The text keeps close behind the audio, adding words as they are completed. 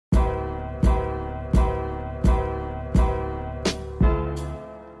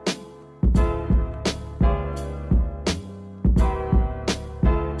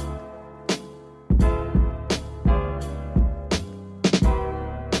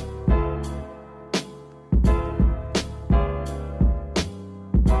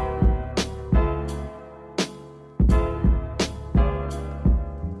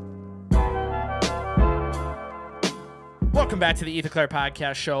back to the Ethan Clerc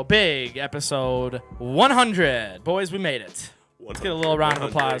podcast show. Big episode 100. Boys, we made it. Let's get a little round of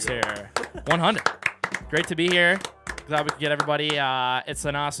applause here. 100. Great to be here. Glad we could get everybody. It's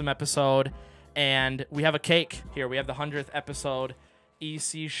an awesome episode. And we have a cake here. We have the 100th episode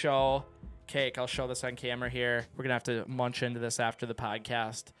EC show cake. I'll show this on camera here. We're going to have to munch into this after the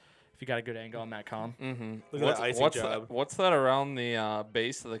podcast. If you got a good angle on that, Colin. Mm-hmm. Look at that icing job. What's that around the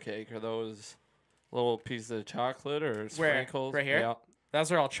base of the cake? Are those little pieces of chocolate or sprinkles? Right here? Yeah.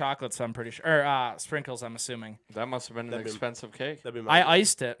 Those are all chocolates, I'm pretty sure. Or sprinkles, I'm assuming. That must have been an expensive cake. That'd be I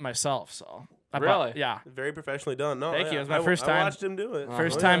iced it myself, so. Really? Yeah. Very professionally done. No, Thank you. It was my first time. I watched him do it.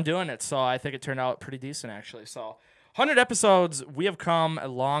 First time doing it, so I think it turned out pretty decent, actually. So, 100 episodes, we have come a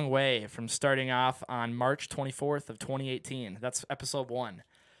long way from starting off on March 24th of 2018. That's episode 1.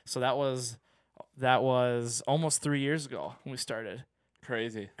 So that was almost 3 years ago when we started.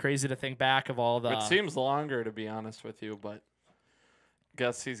 Crazy to think back of all the... It seems longer, to be honest with you, but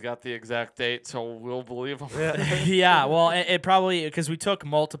guess he's got the exact date, so we'll believe him. Yeah, well, it probably... Because we took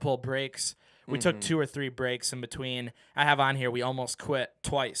multiple breaks. We took 2 or 3 breaks in between. I have on here, we almost quit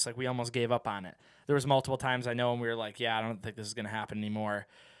twice. Like, we almost gave up on it. There was multiple times I know, and we were like, yeah, I don't think this is going to happen anymore.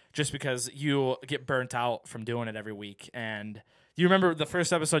 Just because you get burnt out from doing it every week. And do you remember the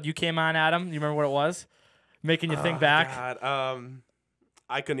first episode you came on, Adam? Do you remember what it was? Making you think back? God.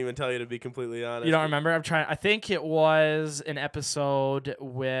 I couldn't even tell you, to be completely honest. You don't remember? I think it was an episode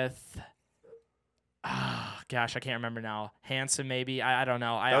with... gosh, I can't remember now. Hanson, maybe. I don't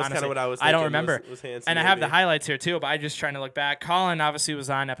know. That was kind of what I was thinking. I don't remember. Was Hanson, and I have the highlights here too, but I'm just trying to look back. Colin obviously was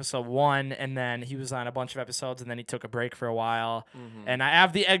on episode 1, and then he was on a bunch of episodes, and then he took a break for a while. And I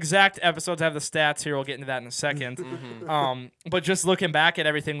have the exact episodes. I have the stats here. We'll get into that in a second. But just looking back at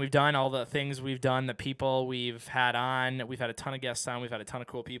everything we've done, all the things we've done, the people we've had on, we've had a ton of guests on. We've had a ton of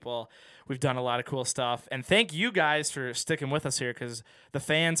cool people. We've done a lot of cool stuff. And thank you guys for sticking with us here, because the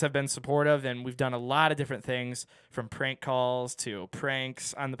fans have been supportive, and we've done a lot of different things, from prank calls to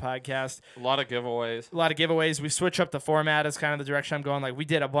pranks on the podcast. A lot of giveaways. We switch up the format is kind of the direction I'm going. Like, we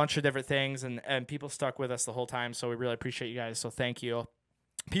did a bunch of different things, and people stuck with us the whole time, so we really appreciate you guys, so thank you.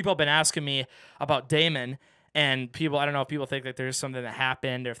 People have been asking me about Damon, and people, I don't know if people think that there's something that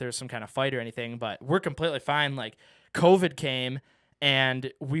happened or if there's some kind of fight or anything, but we're completely fine. Like, COVID came,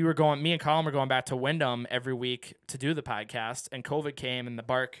 and me and Colin were going back to Wyndham every week to do the podcast, and COVID came, and the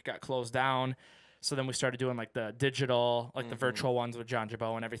Bark got closed down. So then we started doing like the digital, like the virtual ones with John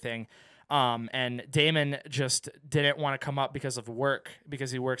Jabot and everything. And Damon just didn't want to come up because of work,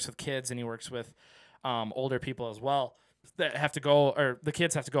 because he works with kids and he works with older people as well that have to go, or the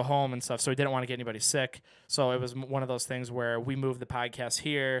kids have to go home and stuff. So he didn't want to get anybody sick. So it was one of those things where we moved the podcast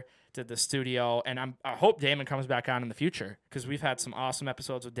here, did the studio, and I hope Damon comes back on in the future, because we've had some awesome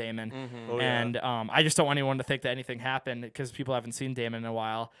episodes with Damon. And I just don't want anyone to think that anything happened, because people haven't seen Damon in a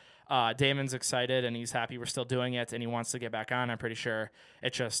while. Damon's excited, and he's happy we're still doing it, and he wants to get back on, I'm pretty sure.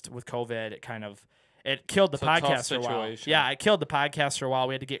 It just, with COVID, it killed the podcast for a while. Yeah, it killed the podcast for a while.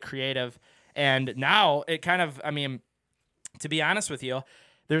 We had to get creative. And now it kind of, I mean, to be honest with you,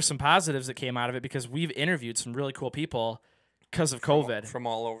 there's some positives that came out of it, because we've interviewed some really cool people because of COVID. From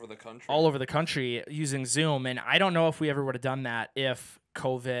all over the country. All over the country using Zoom. And I don't know if we ever would have done that if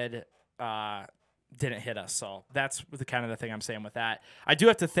COVID didn't hit us. So that's the kind of the thing I'm saying with that. I do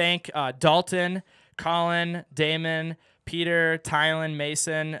have to thank Dalton, Colin, Damon, Peter, Tylen,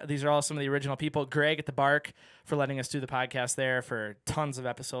 Mason. These are all some of the original people. Greg at the Bark for letting us do the podcast there for tons of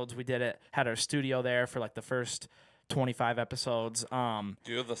episodes. We did it, had our studio there for like the first 25 episodes. Do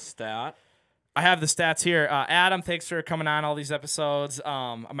you have the stat? I have the stats here. Adam, thanks for coming on all these episodes.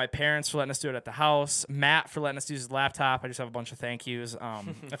 My parents for letting us do it at the house. Matt for letting us use his laptop. I just have a bunch of thank yous.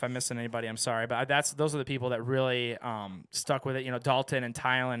 If I'm missing anybody, I'm sorry. But those are the people that really stuck with it. You know, Dalton and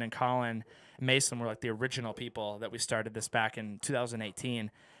Tylen and Colin and Mason were like the original people that we started this back in 2018.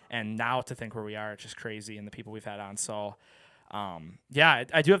 And now to think where we are, it's just crazy, and the people we've had on. So, yeah,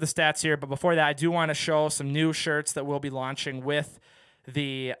 I do have the stats here. But before that, I do want to show some new shirts that we'll be launching with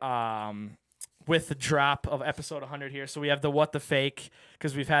the drop of episode 100 here. So we have the What the Fake,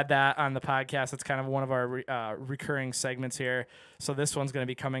 because we've had that on the podcast. It's kind of one of our recurring segments here. So this one's going to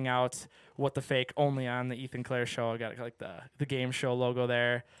be coming out, What the Fake, only on the Ethan Clerc show. I got like the game show logo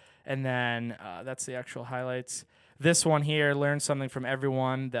there. And then that's the actual highlights. This one here, Learn Something from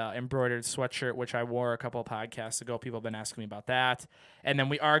Everyone, the embroidered sweatshirt, which I wore a couple of podcasts ago. People have been asking me about that. And then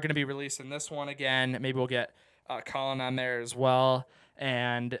we are going to be releasing this one again. Maybe we'll get Colin on there as well.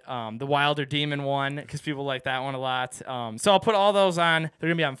 And the Wilder Demon one, because people like that one a lot. So I'll put all those on. They're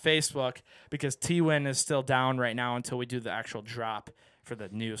going to be on Facebook, because T-Win is still down right now until we do the actual drop. for the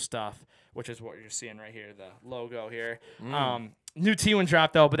new stuff, which is what you're seeing right here, the logo here. New T1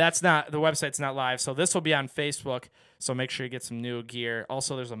 dropped though, but the website's not live. So this will be on Facebook. So make sure you get some new gear.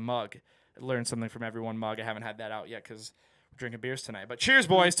 Also, there's a mug. Learn something from everyone mug. I haven't had that out yet because we're drinking beers tonight. But cheers,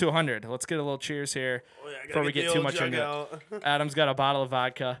 boys, to 100. Let's get a little cheers here before we get too much into it. Adam's got a bottle of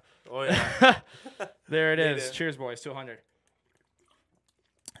vodka. Oh, yeah. There it is. Cheers, boys, to 100.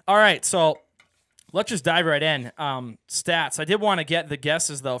 All right, so let's just dive right in. Stats. I did want to get the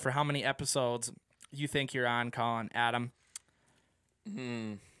guesses, though, for how many episodes you think you're on, Colin. Adam?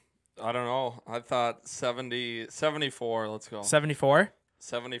 I don't know. I thought 74. Let's go. 74?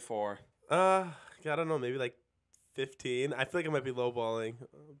 74. I don't know. Maybe like 15. I feel like I might be lowballing,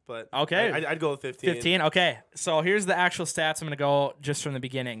 but okay. I'd go with 15. 15? Okay. So here's the actual stats. I'm going to go just from the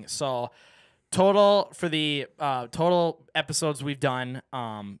beginning. So total for the total episodes we've done,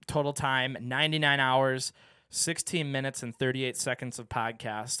 total time, 99 hours, 16 minutes, and 38 seconds of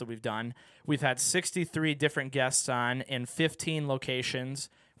podcasts that we've done. We've had 63 different guests on in 15 locations.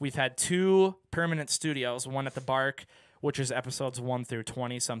 We've had 2 permanent studios, one at the Bark, which is episodes 1 through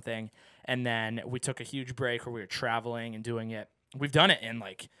 20-something. And then we took a huge break where we were traveling and doing it. We've done it in,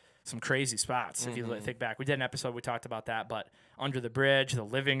 like, some crazy spots. If you think back, we did an episode, we talked about that, but under the bridge, the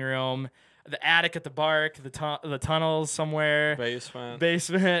living room, the attic at the Bark, the tunnels somewhere.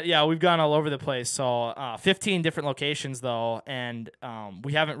 Basement. Yeah, we've gone all over the place. So 15 different locations, though, and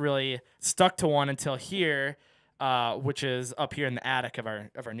we haven't really stuck to one until here, which is up here in the attic of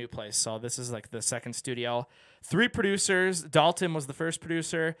our new place. So this is like the second studio. 3 producers. Dalton was the first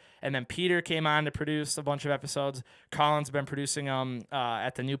producer, and then Peter came on to produce a bunch of episodes. Colin's been producing them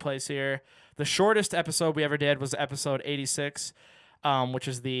at the new place here. The shortest episode we ever did was episode 86, which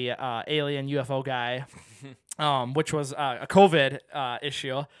is the alien UFO guy, which was a COVID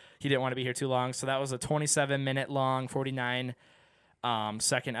issue. He didn't want to be here too long, so that was a 27-minute long, 49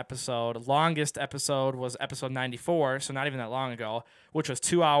 second episode. Longest episode was episode 94, so not even that long ago, which was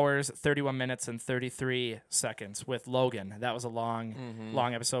 2 hours, 31 minutes, and 33 seconds with Logan. That was a long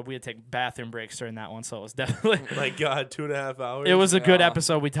episode. We had to take bathroom breaks during that one, so it was definitely My God, 2.5 hours. It was a good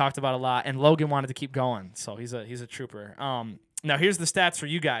episode. We talked about a lot, and Logan wanted to keep going, so he's a trooper. Now here's the stats for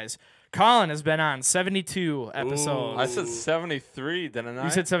you guys. Colin has been on 72 episodes. I said 73, didn't I? You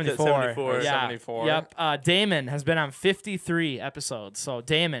said 74. 74. Yeah. 74. Yep. Damon has been on 53 episodes. So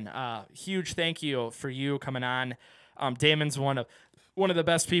Damon, huge thank you for you coming on. Damon's one of the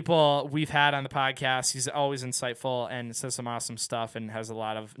best people we've had on the podcast. He's always insightful and says some awesome stuff and has a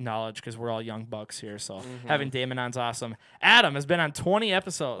lot of knowledge because we're all young bucks here. So having Damon on's awesome. Adam has been on 20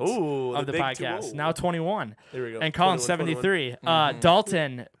 episodes of the podcast. Now 21. There we go. And Colin's 73.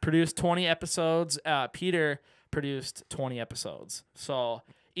 Dalton produced 20 episodes. Peter produced 20 episodes. So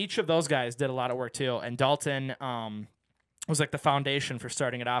each of those guys did a lot of work too. And Dalton was like the foundation for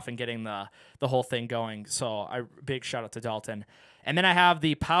starting it off and getting the whole thing going. So big shout out to Dalton. And then I have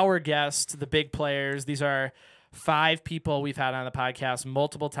the power guest, the big players. These are 5 people we've had on the podcast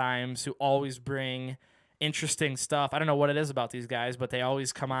multiple times who always bring interesting stuff. I don't know what it is about these guys, but they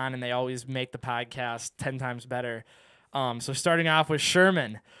always come on and they always make the podcast 10 times better. So starting off with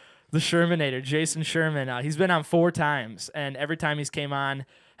Sherman, the Shermanator, Jason Sherman. He's been on 4 times, and every time he's came on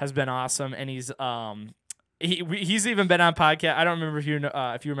has been awesome. And he's even been on podcast. I don't remember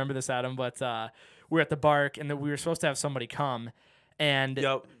if you remember this, Adam, but we were at the Bark, and we were supposed to have somebody come. And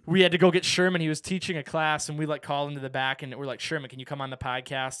we had to go get Sherman. He was teaching a class, and we called him to the back, and we're like, Sherman, can you come on the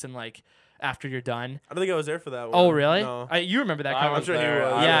podcast and after you're done? I don't think I was there for that one. Oh, really? No. You remember that? I'm sure he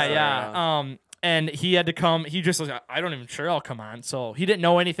was. Yeah. And he had to come. He just was like, I don't even sure I'll come on. So he didn't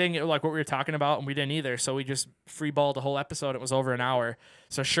know anything like what we were talking about, and we didn't either. So we just freeballed the whole episode. It was over an hour.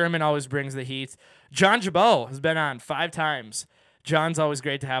 So Sherman always brings the heat. John Jabot has been on 5 times. John's always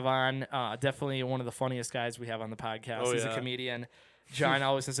great to have on. Definitely one of the funniest guys we have on the podcast. He's a comedian. John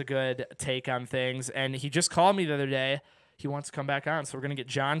always has a good take on things. And he just called me the other day. He wants to come back on. So we're going to get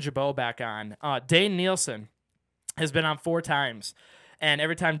John Jabot back on. Dane Nielsen has been on 4 times. And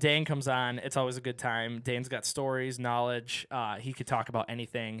every time Dane comes on, it's always a good time. Dane's got stories, knowledge. He could talk about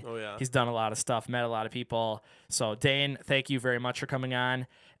anything. Oh, yeah. He's done a lot of stuff, met a lot of people. So, Dane, thank you very much for coming on.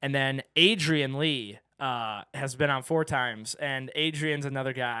 And then Adrian Lee has been on 4 times. And Adrian's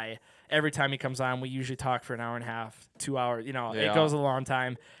another guy. Every time he comes on, we usually talk for an hour and a half, 2 hours. It goes a long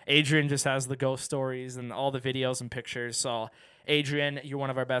time. Adrian just has the ghost stories and all the videos and pictures. So, Adrian, you're one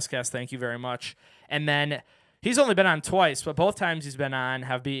of our best guests. Thank you very much. And then he's only been on twice, but both times he's been on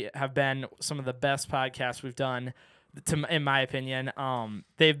have been some of the best podcasts we've done, in my opinion.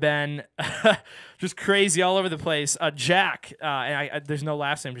 They've been just crazy all over the place. Jack, and there's no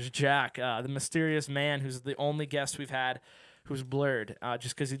last name, just Jack, the mysterious man who's the only guest we've had who's blurred,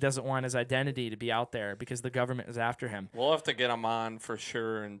 just because he doesn't want his identity to be out there because the government is after him. We'll have to get him on for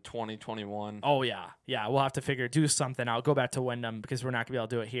sure in 2021. Oh yeah, we'll have to do something out. Go back to Wyndham because we're not gonna be able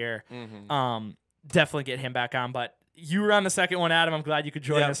to do it here. Definitely get him back on. But you were on the second one, Adam. I'm glad you could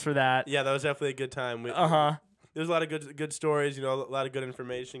join us for that. Yeah, that was definitely a good time. There was a lot of good stories. You know, a lot of good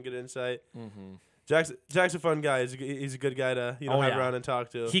information, good insight. Jack's a fun guy. He's a good guy to have around and talk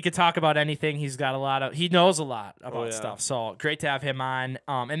to. He could talk about anything. He knows a lot about stuff. So great to have him on.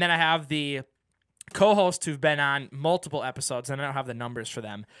 And then I have the co-hosts who've been on multiple episodes, and I don't have the numbers for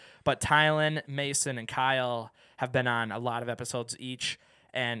them, but Tylen, Mason, and Kyle have been on a lot of episodes each.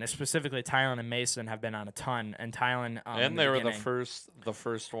 And specifically, Tylen and Mason have been on a ton. And Tylen, and they were the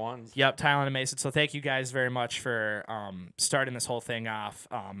first ones. Yep, Tylen and Mason. So thank you guys very much for starting this whole thing off.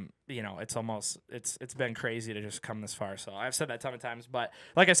 It's been crazy to just come this far. So I've said that a ton of times, but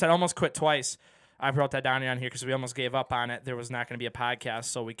like I said, almost quit twice. I wrote that down here because we almost gave up on it. There was not going to be a podcast,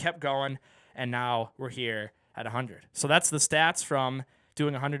 so we kept going, and now we're here at 100. So that's the stats from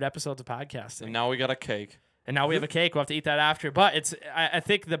doing 100 episodes of podcasting. And now we got a cake. And now we have a cake. We'll have to eat that after. But I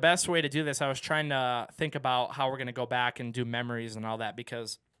think the best way to do this, I was trying to think about how we're going to go back and do memories and all that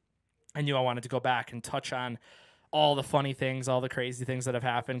because I knew I wanted to go back and touch on all the funny things, all the crazy things that have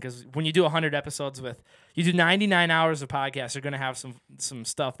happened. Because when you do 100 episodes you do 99 hours of podcasts, you're going to have some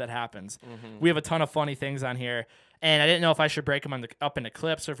stuff that happens. We have a ton of funny things on here. And I didn't know if I should break them up into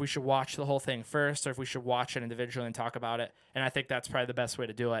clips or if we should watch the whole thing first or if we should watch it individually and talk about it. And I think that's probably the best way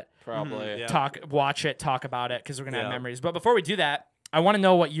to do it. Probably. Yeah. Watch it, talk about it because we're going to have memories. But before we do that, I want to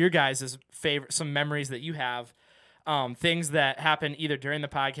know what your guys' some memories that you have, things that happen either during the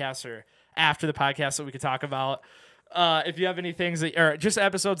podcast or after the podcast that we could talk about. If you have any things or just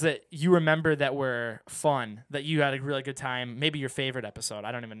episodes that you remember that were fun, that you had a really good time, maybe your favorite episode.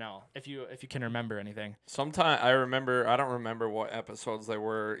 I don't even know if you can remember anything. Sometimes I don't remember what episodes they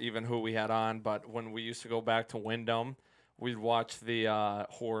were, even who we had on, but when we used to go back to Wyndham, we'd watch the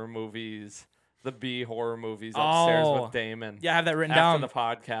horror movies, the B horror movies upstairs with Damon. Yeah, I have that written down. After the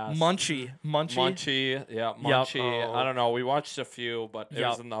podcast. Munchie. Yeah, Munchie. Yep. I don't know. We watched a few, but it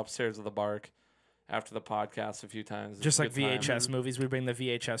was in the upstairs of the Bark. After the podcast a few times. Just like VHS movies, we bring the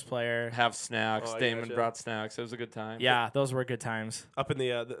VHS player. Have snacks. Damon brought snacks. It was a good time. Yeah, those were good times. Up in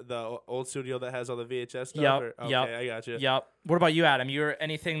the old studio that has all the VHS stuff? Yep. Okay, I got you. Yep. What about you, Adam?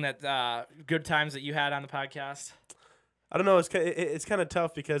 Anything that good times that you had on the podcast? I don't know. It's kind of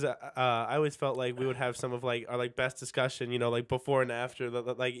tough because I always felt like we would have some of our best discussion, like before and after,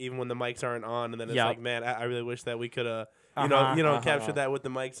 like even when the mics aren't on, and then it's like, man, I really wish that we could have. Capture that with the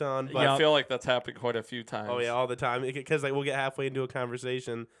mics on. But I feel like that's happened quite a few times. Oh yeah, all the time. Because we'll get halfway into a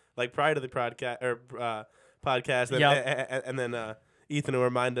conversation prior to the podcast, and then Ethan will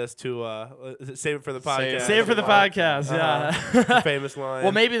remind us to save it for the podcast. Save it for the podcast. Yeah, the famous line.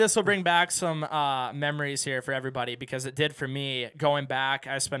 Well, maybe this will bring back some memories here for everybody because it did for me. Going back,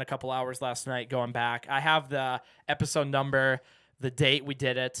 I spent a couple hours last night going back. I have the episode number, the date we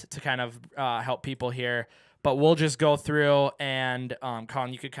did it to kind of help people here. But we'll just go through and,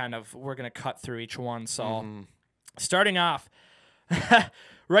 Colin, we're going to cut through each one. So starting off,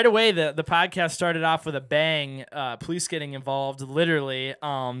 right away, the podcast started off with a bang, police getting involved, literally.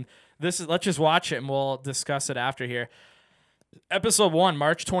 Let's just watch it and we'll discuss it after here. Episode 1,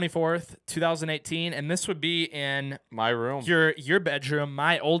 March 24th, 2018, and this would be in my room, your bedroom,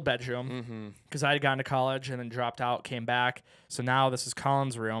 my old bedroom, because I had gone to college and then dropped out, came back. So now this is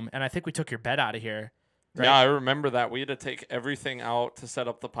Colin's room, and I think we took your bed out of here. Right? Yeah, I remember that. We had to take everything out to set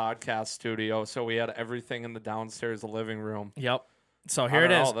up the podcast studio, so we had everything in the downstairs living room. Yep. So here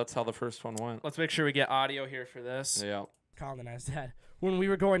it is. That's how the first one went. Let's make sure we get audio here for this. Yeah. Colin and I's dad. When we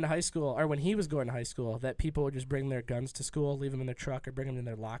were going to high school, or when he was going to high school, that people would just bring their guns to school, leave them in their truck, or bring them in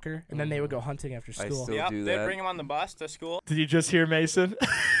their locker, and then they would go hunting after school. I still do that. They'd bring them on the bus to school. Did you just hear Mason?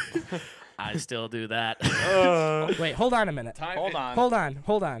 I still do that. Wait, hold on a minute. Hold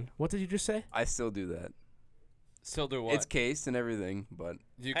on. What did you just say? I still do that. Still do what? It's cased and everything, but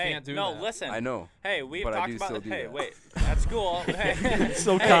you can't do that. No, listen. I know. Hey, we've but talked about it. Hey, wait. At school. Hey.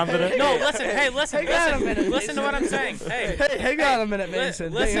 So confident. No, listen. Hey, listen. Hang on a minute. Listen to what I'm saying. Hey, hang on a minute,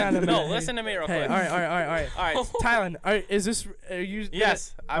 Mason. Listen. Hang on a minute. No, listen to me real quick. All right. All right. Tylen, is this? Are you?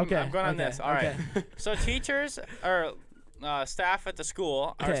 Yes, I'm okay. going on this. All right. So teachers or staff at the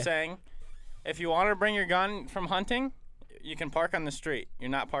school are saying, if you want to bring your gun from hunting, you can park on the street.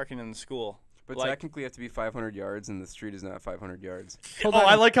 You're not parking in the school. But technically, you have to be 500 yards, and the street is not 500 yards.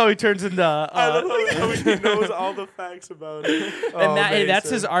 I like how he turns into. I love how he knows all the facts about it. And that's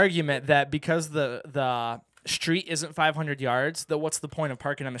his argument that because the street isn't 500 yards, then what's the point of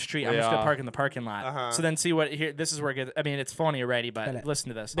parking on the street? I'm just gonna park in the parking lot. So then see what here. This is where it gets. I mean, it's phony already, but listen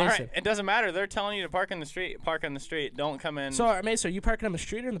to this. All right, it doesn't matter. They're telling you to park in the street. Park on the street. Don't come in. So, Mason, are you parking on the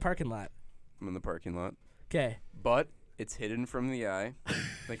street or in the parking lot? I'm in the parking lot. Okay. But it's hidden from the eye.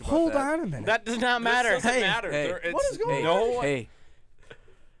 Think about Hold that. on a minute. That does not matter. Doesn't matter. Hey, what is going on? Hey.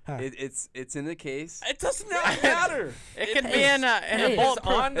 It's in the case. It does not matter. It could be in a It's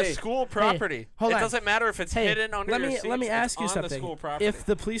bulletproof. on the school property. Hold it on. doesn't matter if it's hidden under your seats. Let me ask you it's on the something. school property. If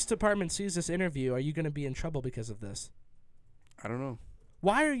the police department sees this interview, are you going to be in trouble because of this? I don't know.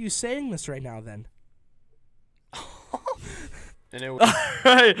 Why are you saying this right now then? And it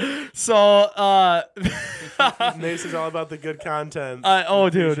Right. So, Mason's all about the good content.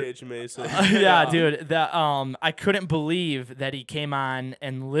 Dude. Appreciate you, Mason. Yeah, dude. That I couldn't believe that he came on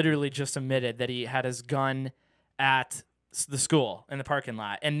and literally just admitted that he had his gun at the school in the parking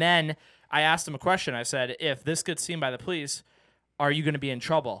lot. And then I asked him a question. I said, if this gets seen by the police, are you going to be in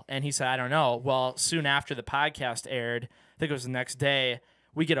trouble? And he said, I don't know. Well, soon after the podcast aired, I think it was the next day,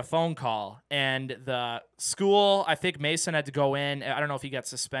 we get a phone call, and the school, I think Mason had to go in. I don't know if he got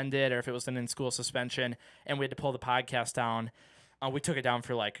suspended or if it was an in-school suspension, and we had to pull the podcast down. We took it down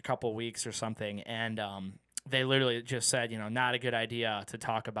for like a couple of weeks or something, and they literally just said, not a good idea to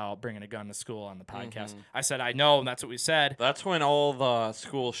talk about bringing a gun to school on the podcast. I said, I know, and that's what we said. That's when all the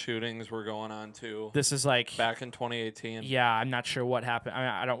school shootings were going on, too. This is like... Back in 2018. Yeah, I'm not sure what happened.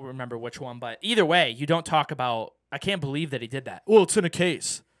 I don't remember which one, but either way, you don't talk about... I can't believe that he did that. Well, it's in a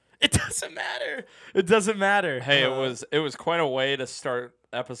case. It doesn't matter. It doesn't matter. Hey, it was quite a way to start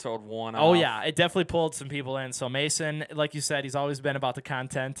episode 1 Oh, off. yeah. It definitely pulled some people in. So Mason, like you said, he's always been about the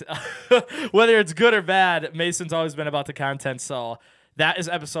content. Whether it's good or bad, Mason's always been about the content. So that is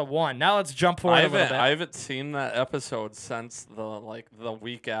episode 1. Now let's jump forward a little bit. I haven't seen that episode since the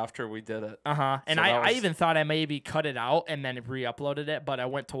week after we did it. And So I even thought I maybe cut it out and then re-uploaded it, but I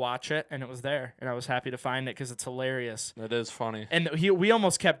went to watch it and it was there, and I was happy to find it because it's hilarious. It is funny. And we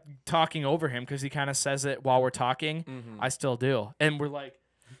almost kept talking over him because he kind of says it while we're talking. I still do, and we're like,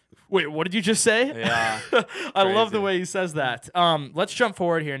 "Wait, what did you just say?" Yeah, I love the way he says that. Let's jump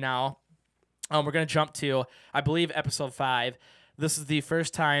forward here now. We're gonna jump to, I believe, episode 5. This is the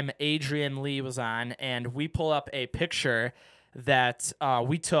first time Adrian Lee was on, and we pull up a picture that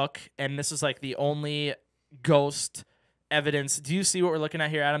we took, and this is like the only ghost evidence. Do you see what we're looking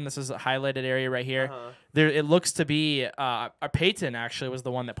at here, Adam? This is a highlighted area right here. There, it looks to be Peyton actually was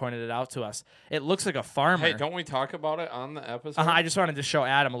the one that pointed it out to us. It looks like a farmer. Hey, don't we talk about it on the episode? I just wanted to show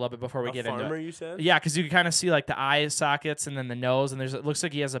Adam a little bit before we get into it. Farmer, you said? Yeah, because you can kind of see like the eye sockets and then the nose, and it looks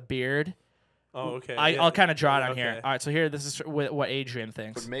like he has a beard. Oh, okay. I'll kind of draw it on Okay. here. All right, so here, this is what Adrian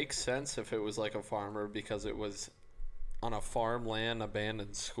thinks. It would make sense if it was like a farmer because it was on a farmland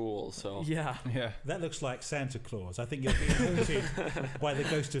abandoned school. So Yeah. That looks like Santa Claus. I think you're being haunted by the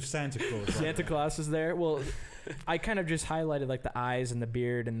ghost of Santa Claus. Right Santa now. Claus is there. Well, I kind of just highlighted like the eyes and the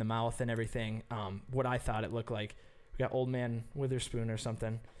beard and the mouth and everything. What I thought it looked like. We got Old Man Witherspoon or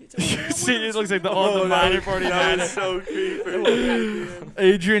something. See, it looks like the old man 49. That was so creepy.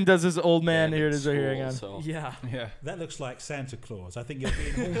 Adrian does his old man. Here it is right here. Hang on. So. Yeah. That looks like Santa Claus. I think you're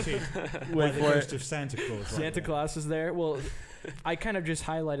being haunted by Wait the for ghost it. of Santa Claus. Right Santa now. Claus is there. Well, I kind of just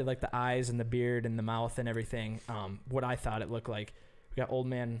highlighted like the eyes and the beard and the mouth and everything. What I thought it looked like. We got Old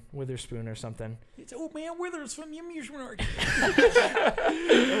Man Witherspoon or something. It's Old Man Withers from the amusement park.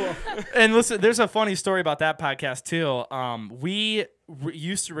 And listen, there's a funny story about that podcast too. We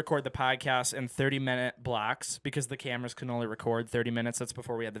used to record the podcast in 30-minute blocks because the cameras can only record 30 minutes. That's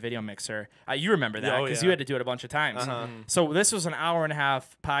before we had the video mixer. You remember that because you had to do it a bunch of times. So this was an hour and a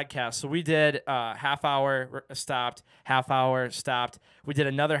half podcast. So we did half hour, stopped, half hour, stopped. We did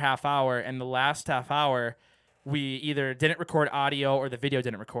another half hour, and the last half hour, we either didn't record audio or the video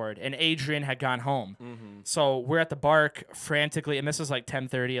didn't record, and Adrian had gone home. So we're at the bark frantically, and this is like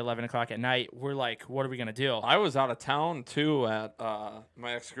 10:30, 11 o'clock at night. We're like, what are we going to do? I was out of town too at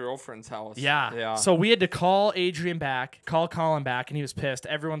my ex-girlfriend's house. Yeah. So we had to call Adrian back, call Colin back, and he was pissed.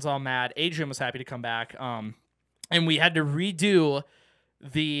 Everyone's all mad. Adrian was happy to come back. And we had to redo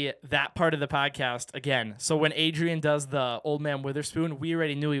that part of the podcast again. So when Adrian does the Old Man Witherspoon, we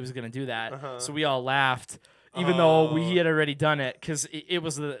already knew he was going to do that. So we all laughed. Even though he had already done it, because it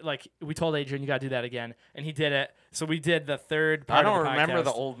was we told Adrian, you got to do that again, and he did it. So we did the third part I don't of the remember podcast.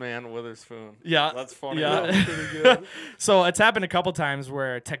 the Old Man Witherspoon. Yeah. That's funny. Yeah. Pretty good. So it's happened a couple times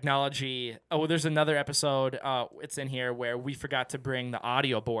where technology. Oh, there's another episode. It's in here where we forgot to bring the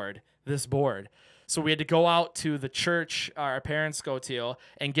audio board. This board. So we had to go out to the church our parents go to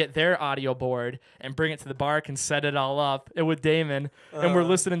and get their audio board and bring it to the bark and set it all up. And with Damon, and we're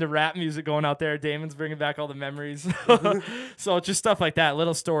listening to rap music going out there. Damon's bringing back all the memories. So just stuff like that,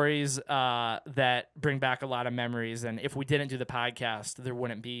 little stories that bring back a lot of memories. And if we didn't do the podcast, there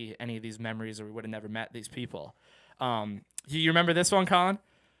wouldn't be any of these memories, or we would have never met these people. You remember this one, Colin?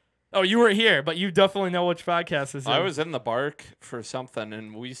 Oh, you weren't here, but you definitely know which podcast this is. I was in the bark for something,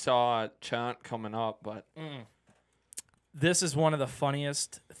 and we saw Chant coming up, but... This is one of the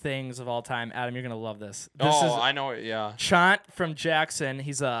funniest things of all time. Adam, you're going to love this. I know it, yeah. Chant from Jackson.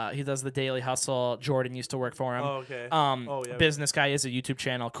 He does the Daily Hustle. Jordan used to work for him. Oh, okay. Yeah. Business guy, is a YouTube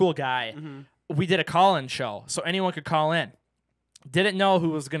channel. Cool guy. We did a call-in show, so anyone could call in. Didn't know who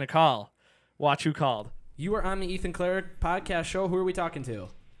was going to call. Watch who called. You were on the Ethan Clerc podcast show. Who are we talking to?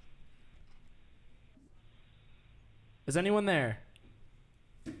 Is anyone there?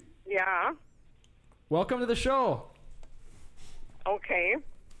 Yeah. Welcome to the show. Okay.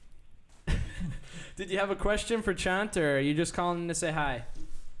 Did you have a question for Chant, or are you just calling in to say hi?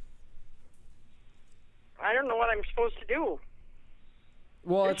 I don't know what I'm supposed to do.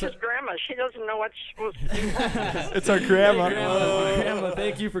 Well, It's his grandma. She doesn't know what she's supposed to do. It's our grandma. Hey, grandma,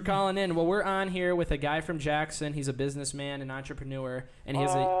 thank you for calling in. Well, we're on here with a guy from Jackson. He's a businessman, an entrepreneur, and he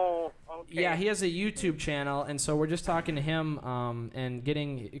has okay. he has a YouTube channel, and so we're just talking to him and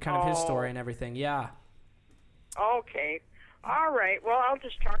getting kind of his story and everything. Yeah. Okay. All right. Well, I'll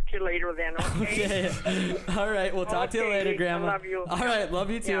just talk to you later then, okay? Okay. All right. We'll talk to you later, Grandma. I love you. All right. Love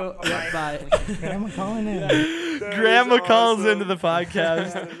you too. Yeah, Bye. Grandma calling in. Grandma calls into the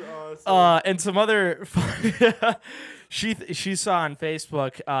podcast. That is awesome. And some other she saw on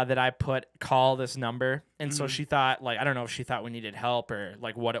Facebook that I put call this number, and so she thought, like, I don't know if she thought we needed help or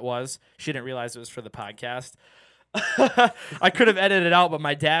like what it was. She didn't realize it was for the podcast. I could have edited it out, but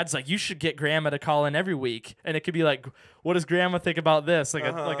my dad's like, you should get Grandma to call in every week, and it could be like, what does Grandma think about this, like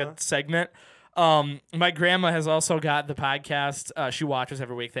a segment. My grandma has also got the podcast. She watches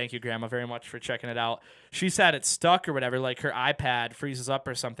every week. Thank you, Grandma, very much for checking it out. She said it's stuck or whatever, like her iPad freezes up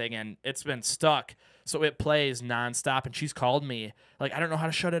or something, and it's been stuck. So it plays nonstop, and she's called me like, I don't know how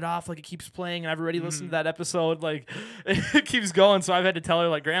to shut it off. Like, it keeps playing, and I've already listened to that episode. Like, it keeps going. So I've had to tell her,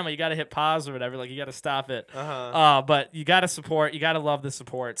 like, Grandma, you got to hit pause or whatever. Like, you got to stop it. But you got to support. You got to love the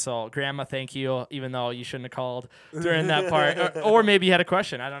support. So Grandma, thank you, even though you shouldn't have called during that part, or maybe you had a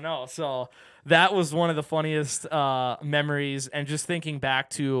question. I don't know. So that was one of the funniest memories. And just thinking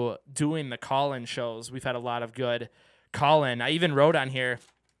back to doing the call-in shows, we've had a lot of good call-in. I even wrote on here,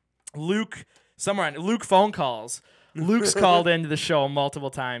 Luke phone calls. Luke's called into the show multiple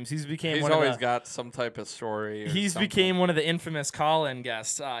times. He's always got some type of story. He's became one of the infamous call-in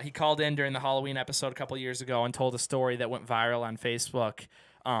guests. He called in during the Halloween episode a couple years ago and told a story that went viral on Facebook.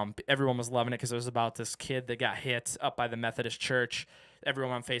 Everyone was loving it because it was about this kid that got hit up by the Methodist church.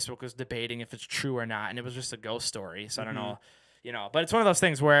 Everyone on Facebook was debating if it's true or not, and it was just a ghost story. So I don't know, but it's one of those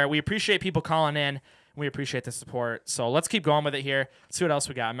things where we appreciate people calling in. We appreciate the support. So let's keep going with it here. Let's see what else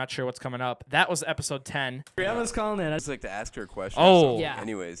we got. I'm not sure what's coming up. That was episode 10. Grandma's calling in. I'd just like to ask her a question. Oh. Yeah.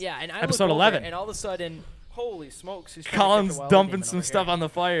 Anyways. Yeah, and I Episode look over, 11. and all of a sudden, holy smokes, he's Colin's dumping some stuff on the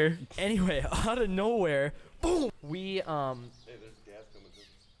fire. Anyway, out of nowhere, boom. We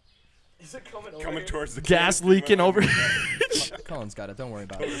Is it coming towards the gas leaking over? Colin's got it. Don't worry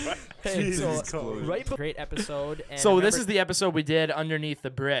about it. Jesus, Great episode. And So this is the episode we did underneath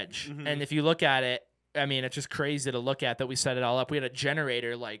the bridge, and if you look at it, I mean, it's just crazy to look at that we set it all up. We had a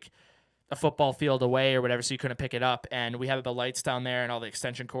generator like a football field away or whatever, so you couldn't pick it up, and we had the lights down there and all the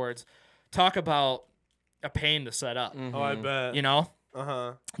extension cords. Talk about a pain to set up. Oh, I bet.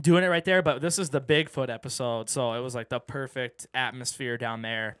 Doing it right there. But this is the Bigfoot episode, so it was like the perfect atmosphere down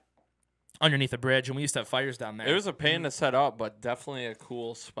there underneath the bridge, and we used to have fires down there. It was a pain to set up, but definitely a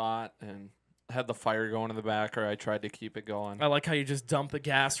cool spot, and had the fire going in the back, or I tried to keep it going. I like how you just dump the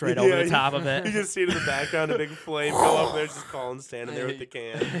gas right over the top of it. You just see it in the background, a big flame go up there, just Colin standing there with the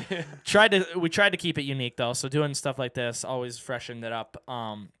can. We tried to keep it unique though, so doing stuff like this always freshened it up.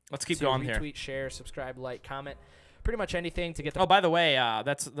 Let's keep going here. Retweet, share, subscribe, like, comment. Pretty much anything to get the Oh, by the way,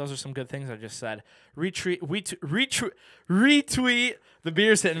 those are some good things I just said. Retweet. The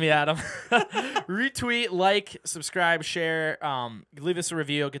beer's hitting me, Adam. Retweet, like, subscribe, share. Leave us a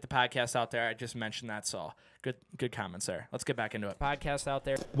review. Get the podcast out there. I just mentioned that, so good comments there. Let's get back into it. podcast out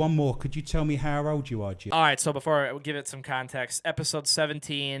there. One more. Could you tell me how old you are, Jim? All right, so before I give it some context, episode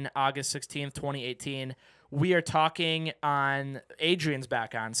 17, August 16th, 2018. We are talking on Adrian's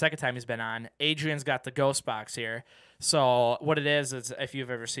back on. Second time he's been on. Adrian's got the ghost box here. So what it is if you've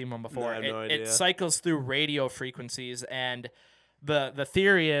ever seen one before, No, I have no idea. it cycles through radio frequencies, and the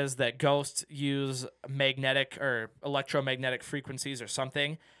theory is that ghosts use magnetic or electromagnetic frequencies or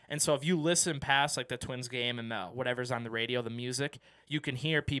something. And so if you listen past like the Twins game and whatever's on the radio, the music, you can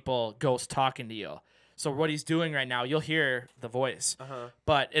hear ghosts talking to you. So what he's doing right now, you'll hear the voice,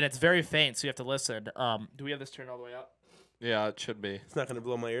 and it's very faint, so you have to listen. Do we have this turned all the way up? Yeah, it should be. It's not going to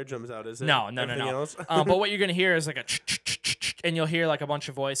blow my eardrums out, is it? No. Else? But what you're going to hear is like a and you'll hear like a bunch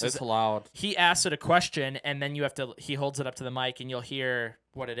of voices. It's loud. He asks it a question, and then he holds it up to the mic, and you'll hear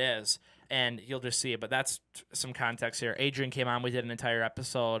what it is, and you'll just see it. But that's some context here. Adrian came on. We did an entire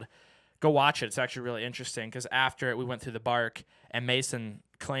episode. Go watch it. It's actually really interesting because after it, we went through the bark, and Mason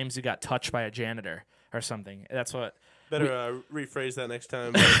claims he got touched by a janitor or something. That's what. Better rephrase that next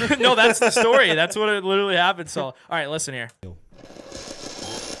time. No, that's the story. That's what it literally happened. So, all right, listen here.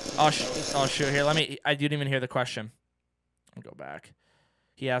 Oh shoot! Here, I didn't even hear the question. I'll go back.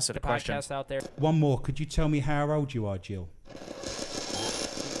 He asked it a question. Podcast out there. One more. Could you tell me how old you are, Jill?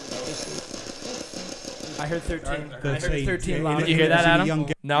 I heard 13. I heard 13. 13 loud. Did you hear that, Adam?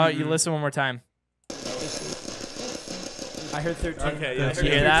 young No, you listen one more time. I heard 13. Okay, yeah. Did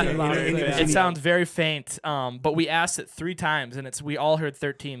you hear that? Loud. It sounds very faint, but we asked it 3 times, and we all heard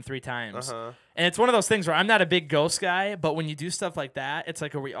 13 3 times. And it's one of those things where I'm not a big ghost guy, but when you do stuff like that, it's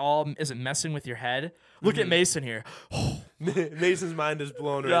like, is it messing with your head? Look at Mason here. Mason's mind is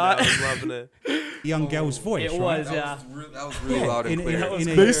blown right now. I'm loving it. Young girl's voice, It right? was, yeah. That was really loud and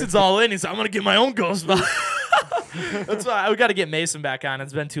clear. Mason's all in. He's like, I'm going to get my own ghost back. That's why we got to get Mason back on.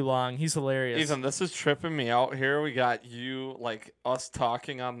 It's been too long. He's hilarious. Ethan, this is tripping me out here. We got you, like, us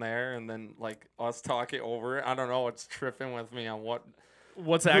talking on there and then, like, us talking over it. I don't know. It's tripping with me on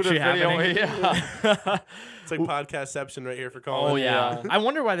what's actually happening. Yeah. It's like podcastception right here for Colin. Oh, yeah. I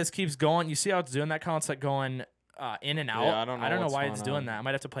wonder why this keeps going. You see how it's doing that, Colin? It's like going in and out. Yeah, I don't know why what's it's going doing on. that. I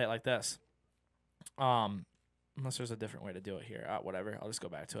might have to play it like this. Unless there's a different way to do it here. Whatever. I'll just go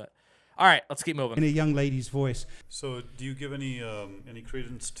back to it. All right, let's keep moving. In a young lady's voice. So, do you give any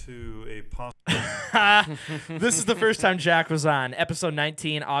credence to a possible? This is the first time Jack was on. Episode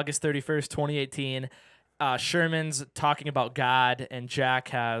 19, August 31st, 2018. Sherman's talking about God, and Jack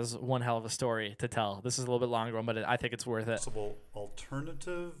has one hell of a story to tell. This is a little bit longer one, but I think it's worth it. Possible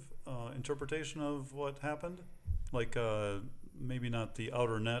alternative interpretation of what happened? Like maybe not the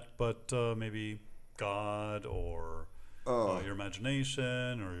outer net, but maybe God or your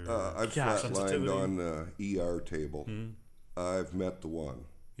imagination or your I've flatlined on the ER table. I've met the one.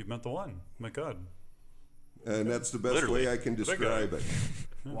 You've met the one? My God. And that's the best way I can describe it.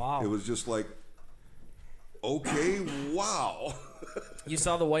 Wow. It was just like, okay, wow. You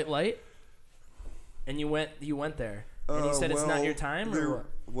saw the white light, and you went there, and he said it's not your time, or what?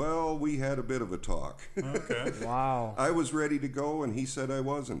 Well, we had a bit of a talk. Okay. Wow. I was ready to go, and he said I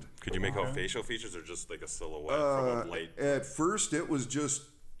wasn't. Could you make out facial features or just like a silhouette from a light? At first, it was just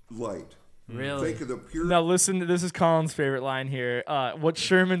light. Really? Think of the pure. Now listen, this is Colin's favorite line here. What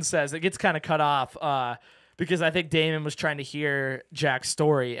Sherman says, it gets kind of cut off because I think Damon was trying to hear Jack's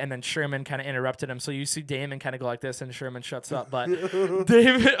story, and then Sherman kind of interrupted him. So you see Damon kind of go like this, and Sherman shuts up. But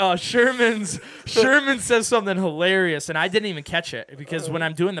Sherman says something hilarious, and I didn't even catch it because when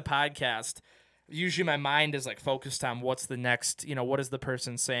I'm doing the podcast, usually my mind is like focused on what's the next, what is the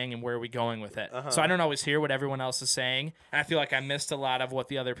person saying and where are we going with it. So I don't always hear what everyone else is saying. And I feel like I missed a lot of what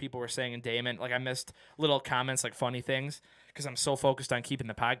the other people were saying in Damon. Like I missed little comments, like funny things, because I'm so focused on keeping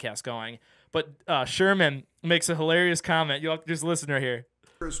the podcast going. But Sherman makes a hilarious comment. You'll have to just listen right here.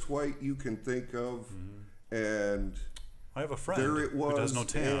 Purest white you can think of, and I have a friend there it was, who does no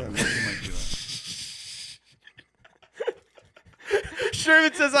tan. and- He might do that.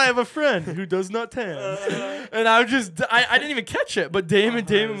 Sherman says, I have a friend who does not tan. And I didn't even catch it. But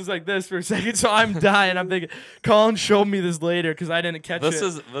Damon was like this for a second. So I'm dying. I'm thinking, Colin showed me this later because I didn't catch it.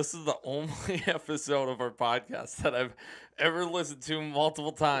 This is the only episode of our podcast that I've ever listened to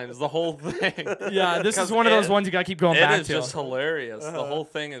multiple times. The whole thing. Yeah, this is one of those ones you got to keep going back to. It is just hilarious. The whole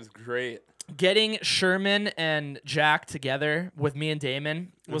thing is great. Getting Sherman and Jack together with me and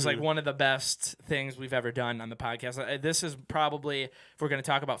Damon was like one of the best things we've ever done on the podcast. This is probably, if we're going to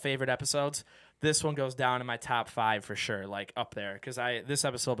talk about favorite episodes, this one goes down in my top 5 for sure, like up there, because this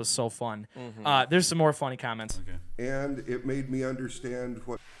episode was so fun. There's some more funny comments. Okay. And it made me understand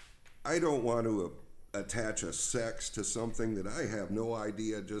what I don't want to attach a sex to something that I have no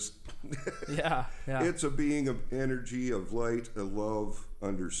idea. Just Yeah. it's a being of energy, of light, of love,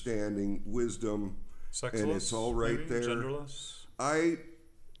 understanding, wisdom, Sexless, and it's all right maybe? there. Genderless? I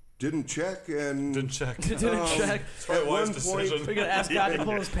didn't check and Didn't check. Didn't check. It's probably a wise one decision. point- We're gonna ask God to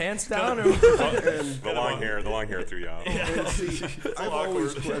pull his pants down, or The long hair threw you out. and see, I've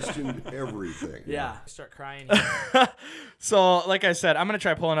always awkward. questioned everything. yeah, start crying. So, like I said, I'm going to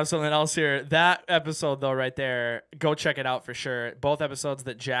try pulling up something else here. That episode, though, right there, go check it out for sure. Both episodes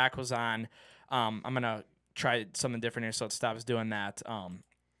that Jack was on, I'm going to try something different here so it stops doing that.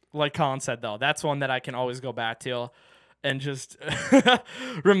 Like Colin said, though, that's one that I can always go back to and just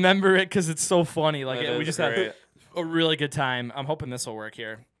remember it because it's so funny. Like, we just had a really good time. I'm hoping this will work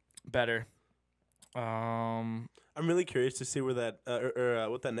here better. I'm really curious to see where that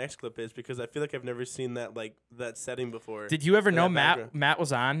what that next clip is because I feel like I've never seen that setting before. Did you ever know that Matt background. Matt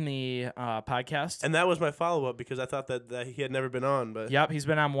was on the podcast? And that was my follow up because I thought that he had never been on. But Yep, he's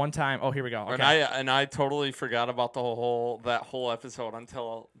been on one time. Oh, here we go. Okay. And I totally forgot about that whole episode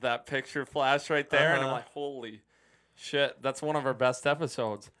until that picture flashed right there, and I'm like, holy shit, that's one of our best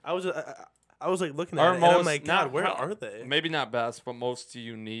episodes. I was like looking at it, and I'm like, God, where are they? Maybe not best, but most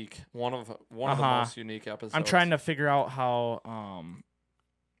unique. One of the most unique episodes. I'm trying to figure out how.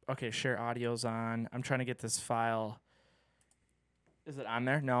 Okay, share audio's on. I'm trying to get this file. Is it on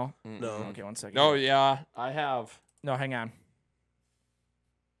there? No. Mm-mm. No. Okay, 1 second. No, yeah, I have. No, hang on.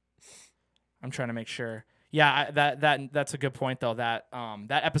 I'm trying to make sure. Yeah, that's a good point though. That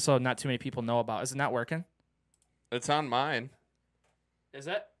episode, not too many people know about. Is it not working? It's on mine. Is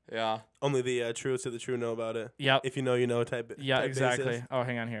it? Yeah. Only the truest of the true know about it. Yep. If you know, you know type. Yeah, type exactly. basis. Oh,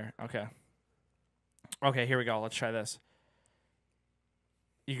 hang on here. Okay. Okay, here we go. Let's try this.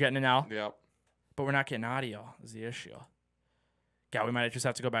 You getting it now? Yep. But we're not getting audio is the issue. Yeah, we might just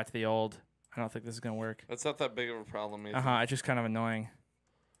have to go back to the old. I don't think this is going to work. That's not that big of a problem, Ethan. It's just kind of annoying.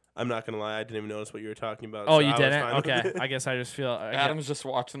 I'm not gonna lie, I didn't even notice what you were talking about. Oh, so you I was didn't? fine with Okay. it. I guess I just feel. Adam's just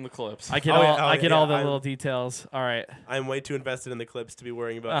watching the clips. I get all the little details. All right. I'm way too invested in the clips to be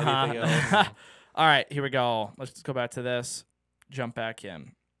worrying about anything else. All right, here we go. Let's just go back to this. Jump back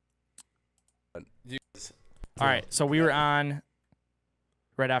in. All right, so we were on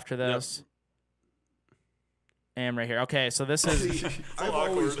right after this. And right here. Okay, so this is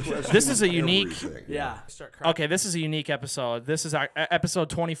this is a unique. Yeah. Okay, this is a unique episode. This is our episode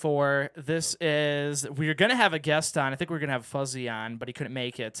 24. This is we're gonna have a guest on. I think we're gonna have Fuzzy on, but he couldn't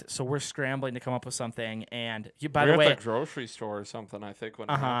make it. So we're scrambling to come up with something. And by the way, at the grocery store or something. I think when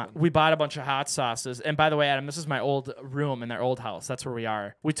it happened. we bought a bunch of hot sauces. And by the way, Adam, this is my old room in their old house. That's where we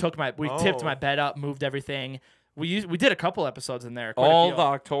are. We tipped my bed up, moved everything. We did a couple episodes in there. All the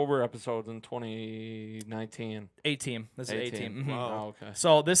October episodes in 2019. 18. This is 18. Mm-hmm. Wow. Oh, okay.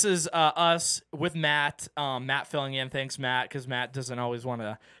 So this is us with Matt. Matt filling in. Thanks, Matt, because Matt doesn't always want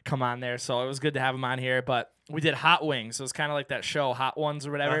to come on there. So it was good to have him on here. But we did hot wings. So it's kind of like that show, Hot Ones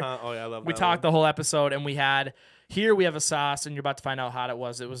or whatever. Oh yeah, I love. We talked the whole episode, and we had here we have a sauce, and you're about to find out how hot it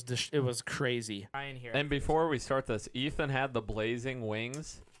was. It was crazy. And before we start this, Ethan had the blazing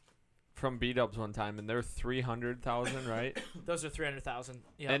wings from B-Dubs one time, and they're 300,000, right? Those are 300,000.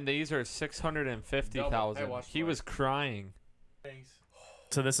 Yeah. And these are 650,000. He was crying. Thanks.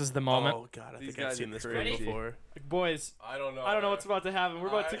 So this is the moment. Oh god, I think I've seen this clip before. Boys, I don't know. I don't know what's about to happen. We're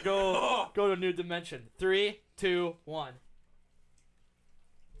about to go to a new dimension. 3, 2, 1.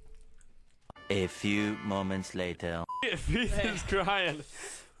 A few moments later. Ethan's crying.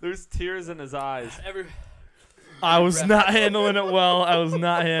 There's tears in his eyes. I was not handling it well.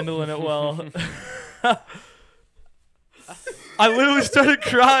 I literally started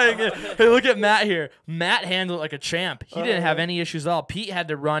crying. Hey, look at Matt here. Matt handled it like a champ. He didn't have any issues at all. Pete had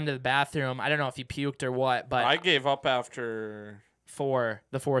to run to the bathroom. I don't know if he puked or what, but I gave up after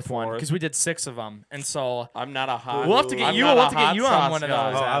the fourth one, because we did 6 of them, and so I'm not a hot. We'll have to get you on one of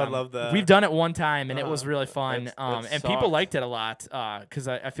those. I would love that. We've done it one time, and it was really fun. And sucked. people liked it a lot because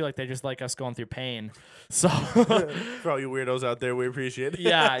I feel like they just like us going through pain. So for all you weirdos out there, we appreciate it.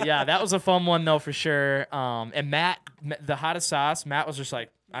 yeah, that was a fun one though for sure. And Matt, the hottest sauce, Matt was just like,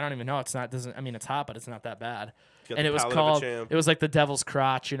 I don't even know. It's hot, but it's not that bad. And it was called. It was like the Devil's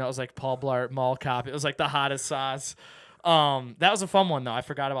Crotch. It was like Paul Blart Mall Cop. It was like the hottest sauce. That was a fun one though. I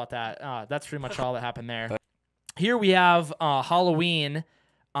forgot about that. That's pretty much all that happened there. Here we have Halloween,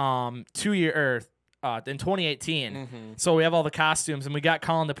 in 2018. Mm-hmm. So we have all the costumes, and we got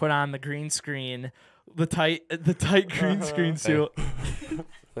Colin to put on the green screen, the tight green screen suit.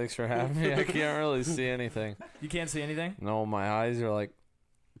 Thanks for having me. I can't really see anything. You can't see anything? No, my eyes are like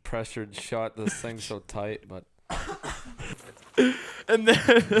pressured shut. This thing's so tight, but. And then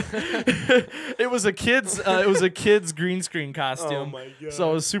it was a kid's green screen costume. Oh my god!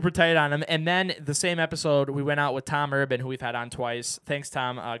 So it was super tight on him. And then the same episode, we went out with Tom Urban, who we've had on twice. Thanks,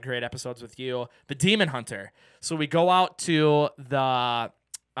 Tom. Great episodes with you. The Demon Hunter. So we go out to the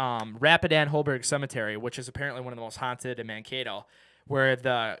Rapidan Holberg Cemetery, which is apparently one of the most haunted in Mankato, where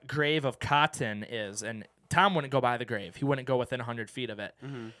the grave of Cotton is. And Tom wouldn't go by the grave. He wouldn't go within 100 feet of it.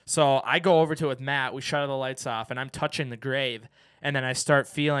 Mm-hmm. So I go over to it with Matt. We shut all the lights off, and I'm touching the grave. And then I start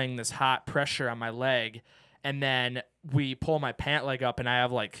feeling this hot pressure on my leg. And then we pull my pant leg up, and I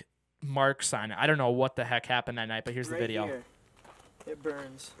have, like, marks on it. I don't know what the heck happened that night, but here's the video. Here. It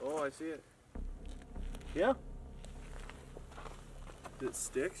burns. Oh, I see it. Yeah. It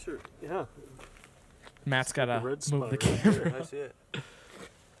sticks, or? Yeah. Matt's got to move the camera. I see it.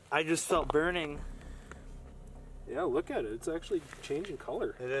 I just felt burning. Yeah, look at it. It's actually changing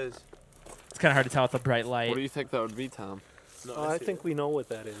color. It is. It's kind of hard to tell with the bright light. What do you think that would be, Tom? No, I think we know what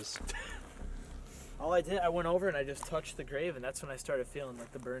that is. All I did, I went over and I just touched the grave, and that's when I started feeling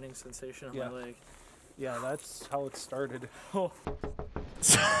like the burning sensation on my leg. Yeah, that's how it started. Oh.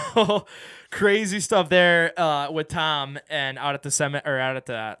 So crazy stuff there with Tom and out at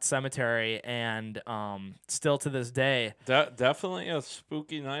the cemetery, and still to this day, definitely a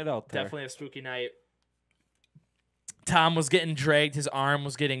spooky night out there. Definitely a spooky night. Tom was getting dragged. His arm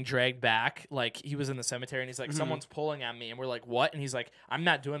was getting dragged back. Like, he was in the cemetery, and he's like, someone's pulling on me. And we're like, what? And he's like, I'm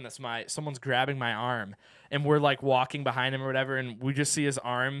not doing this. Someone's grabbing my arm. And we're, like, walking behind him or whatever, and we just see his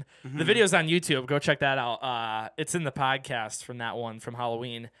arm. The video's on YouTube. Go check that out. It's in the podcast from that one from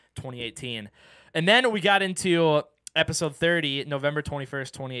Halloween 2018. And then we got into episode 30, November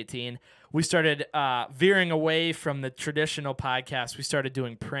 21st, 2018. We started veering away from the traditional podcast. We started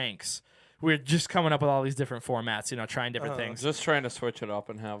doing pranks. We're just coming up with all these different formats, trying different things. Just trying to switch it up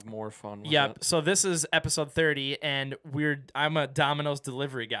and have more fun with Yep. it. So this is episode 30, and I'm a Domino's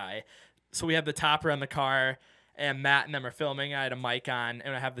delivery guy. So we have the topper on the car, and Matt and them are filming. I had a mic on,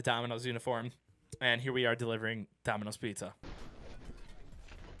 and I have the Domino's uniform. And here we are delivering Domino's pizza.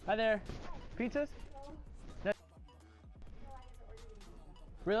 Hi there. Pizzas? No.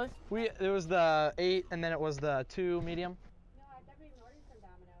 Really? It was the 8, and then it was the 2 medium?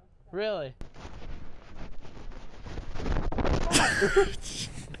 Really?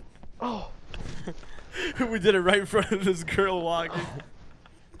 Oh. We did it right in front of this girl walking.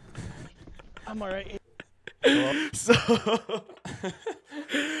 I'm alright. So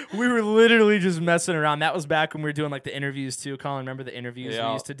we were literally just messing around. That was back when we were doing like the interviews too. Colin, remember the interviews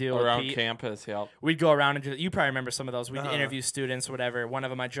we used to do around with campus? Yeah, we'd go around and you probably remember some of those. We'd interview students, whatever. One of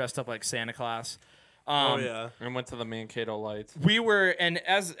them I dressed up like Santa Claus. And went to the Mankato Lights. We were, and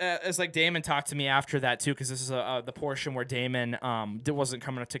as like Damon talked to me after that too, because this is the portion where Damon wasn't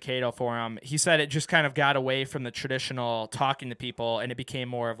coming to Cato for him. He said it just kind of got away from the traditional talking to people, and it became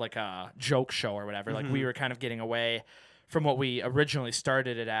more of like a joke show or whatever. Like we were kind of getting away from what we originally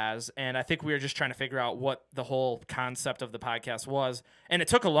started it as, and I think we were just trying to figure out what the whole concept of the podcast was, and it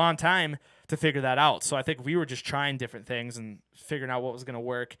took a long time to figure that out. So I think we were just trying different things and figuring out what was going to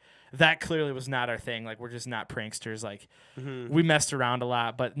work. That clearly was not our thing. Like, we're just not pranksters. Like, we messed around a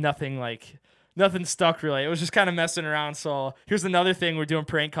lot, but nothing stuck really. It was just kind of messing around. So here's another thing. We're doing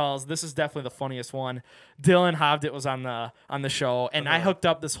prank calls. This is definitely the funniest one. Dylan Hovdet was on the show, and I hooked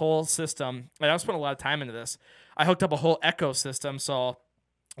up this whole system. And I spent a lot of time into this. I hooked up a whole echo system. So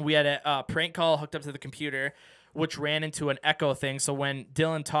we had a prank call hooked up to the computer, which ran into an echo thing. So when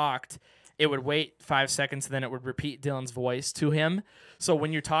Dylan talked, it would wait 5 seconds, and then it would repeat Dylan's voice to him. So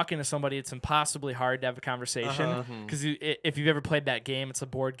when you're talking to somebody, it's impossibly hard to have a conversation. Because if you've ever played that game, it's a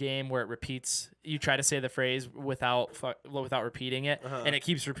board game where it repeats. You try to say the phrase without repeating it, and it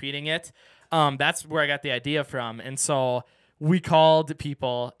keeps repeating it. That's where I got the idea from. And so we called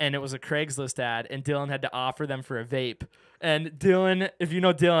people, and it was a Craigslist ad, and Dylan had to offer them for a vape. And Dylan, if you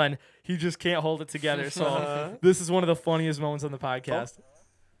know Dylan, he just can't hold it together. So this is one of the funniest moments on the podcast.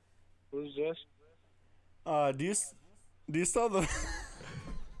 Who's this? Do you still have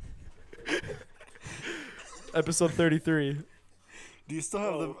the episode 33? Do you still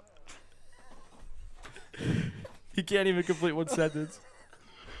have the? He can't even complete one sentence.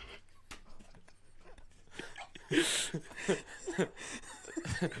 Do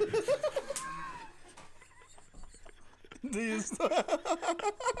you still?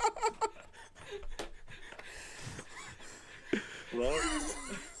 Hello?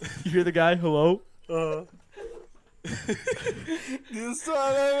 You hear the guy? Hello? Do you still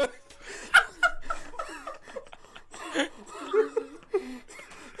have it?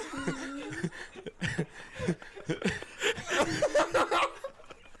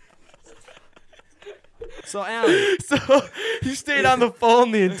 So Alan, he stayed on the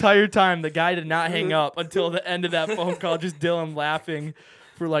phone the entire time. The guy did not hang up until the end of that phone call. Just Dylan laughing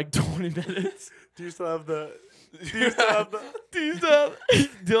for like 20 minutes. Do you still have the?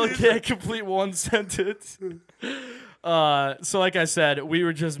 Dylan can't complete one sentence. So like I said, we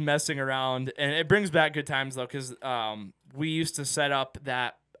were just messing around, and it brings back good times though, because we used to set up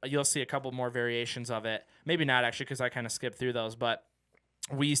that. You'll see a couple more variations of it. Maybe not actually, because I kind of skipped through those. But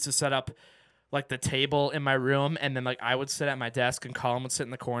we used to set up like the table in my room, and then like I would sit at my desk, and Colin would sit in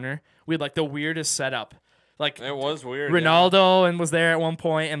the corner. We had like the weirdest setup. Like it was weird. Ronaldo and was there at one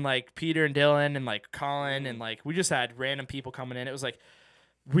point, and like Peter and Dylan and like Colin, and like we just had random people coming in. It was like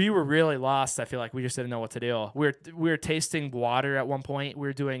we were really lost. I feel like we just didn't know what to do. We were tasting water at one point.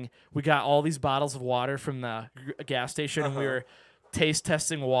 We got all these bottles of water from the gas station, and we were taste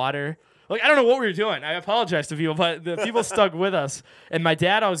testing water. Like I don't know what we were doing. I apologize to people, but the people stuck with us. And my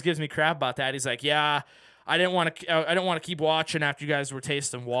dad always gives me crap about that. He's like, "Yeah, I didn't want to keep watching after you guys were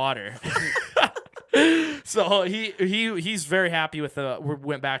tasting water." So he's very happy with we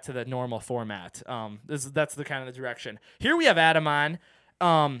went back to the normal format. That's the kind of the direction. Here we have Adam on.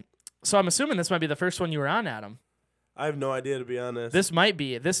 So I'm assuming this might be the first one you were on, Adam. I have no idea, to be honest. This might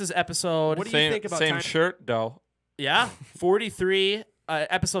be. This is episode. What do you think about same shirt though? Yeah, 43.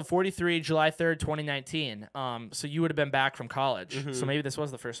 Episode 43, July 3rd, 2019. So you would have been back from college. Mm-hmm. So maybe this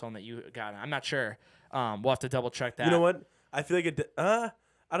was the first one that you got. I'm not sure. We'll have to double check that. You know what? I feel like I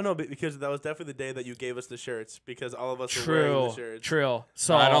don't know, because that was definitely the day that you gave us the shirts, because all of us were wearing the shirts. True.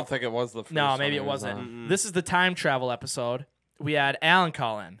 So I don't think it was the first No, one maybe it wasn't. This is the time travel episode. We had Alan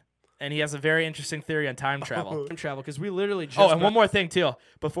call in, and he has a very interesting theory on time travel. Time travel, because we literally just. Oh, and one more thing too.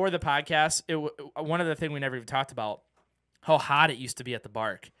 Before the podcast, one of the things we never even talked about, how hot it used to be at the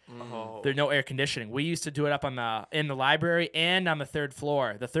Bark. There's no air conditioning. We used to do it up in the library and on the third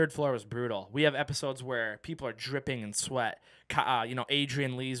floor. The third floor was brutal. We have episodes where people are dripping in sweat.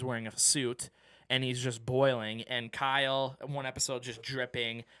 Adrian Lee's wearing a suit, and he's just boiling. And Kyle, in one episode, just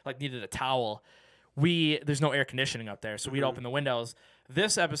dripping, like needed a towel. There's no air conditioning up there, so we'd open the windows.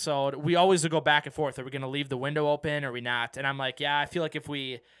 This episode, we always would go back and forth. Are we going to leave the window open or are we not? And I'm like, yeah, I feel like if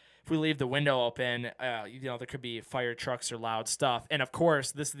we leave the window open, there could be fire trucks or loud stuff. And of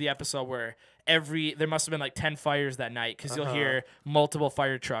course, this is the episode where there must have been like 10 fires that night, because you'll hear multiple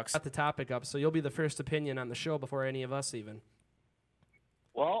fire trucks. Got the topic up, so you'll be the first opinion on the show before any of us even.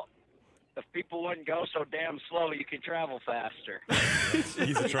 Well, if people wouldn't go so damn slow, you could travel faster.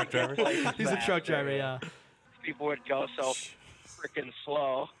 He's a truck driver? He's a truck driver, yeah. If people would go so freaking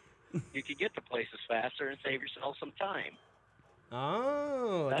slow, you could get to places faster and save yourself some time.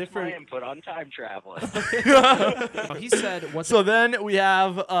 Oh, that's different my input on time traveling. He said, So then we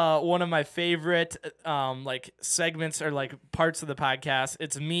have one of my favorite segments or like parts of the podcast.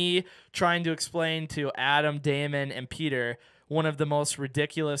 It's me trying to explain to Adam, Damon, and Peter one of the most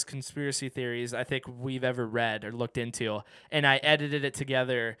ridiculous conspiracy theories I think we've ever read or looked into, and I edited it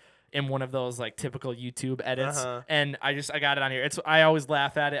together in one of those like typical YouTube edits, and I got it on here. I always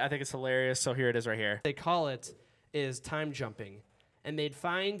laugh at it. I think it's hilarious. So here it is right here. They call it is time jumping, and they'd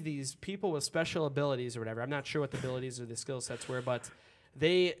find these people with special abilities or whatever. I'm not sure what the abilities or the skill sets were, but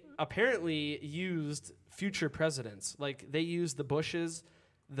they apparently used future presidents. Like they used the Bushes,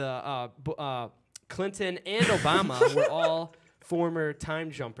 the Clinton, and Obama were all former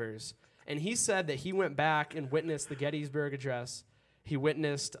time jumpers. And he said that he went back and witnessed the Gettysburg Address. He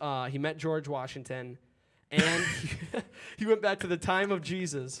witnessed, he met George Washington, and he went back to the time of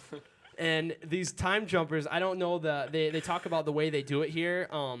Jesus. And these time jumpers, I don't know they talk about the way they do it here.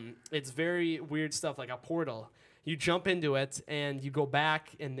 It's very weird stuff, like a portal. You jump into it and you go back,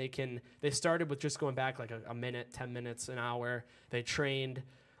 and they started with just going back like a minute, 10 minutes, an hour. They trained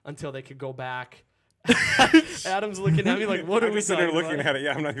until they could go back. Adam's looking at me like, what are we talking about? looking at it.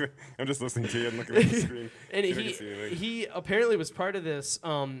 Yeah, I'm just listening to you and looking at the screen. And he apparently was part of this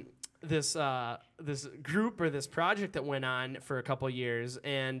this group or this project that went on for a couple years,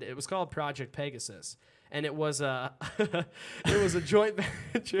 and it was called Project Pegasus, and it was a joint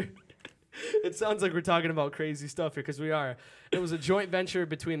venture. It sounds like we're talking about crazy stuff here, because we are. It was a joint venture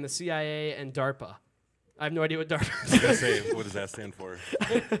between the CIA and DARPA. I have no idea what DARPA is. What does that stand for?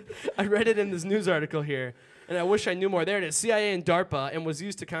 I read it in this news article here, and I wish I knew more. There it is, CIA and DARPA, and was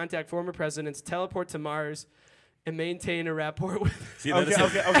used to contact former presidents, teleport to Mars, and maintain a rapport with. See, okay,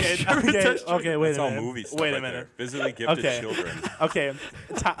 wait That's a all minute. movie stuff. Wait a right minute. There. Physically gifted children. Okay,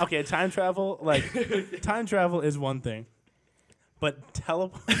 time travel. Time travel is one thing, but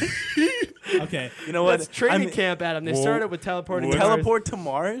teleport. Okay, you know what? That's training camp, Adam. They started with teleporting. Teleport to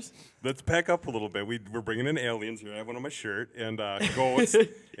Mars. Let's back up a little bit. We're bringing in aliens here. I have one on my shirt and ghosts,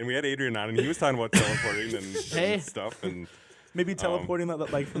 and we had Adrian on, and he was talking about teleporting and stuff and. Maybe teleporting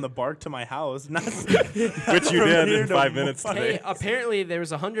like from the Bark to my house, not which you did in 5 minutes today. Hey, apparently there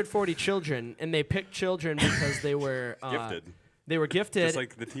was 140 children, and they picked children because they were gifted. They were gifted. Just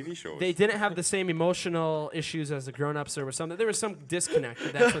like the TV shows. They didn't have the same emotional issues as the grown-ups. There was some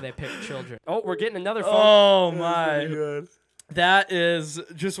disconnect. That's why they picked children. Oh, we're getting another phone. Oh my! That is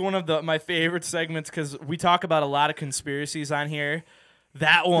just one of my favorite segments because we talk about a lot of conspiracies on here.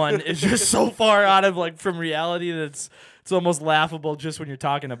 That one is just so far out of from reality that it's almost laughable just when you're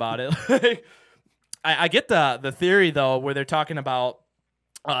talking about it. I get the theory though where they're talking about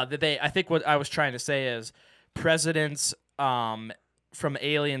that I think what I was trying to say is presidents from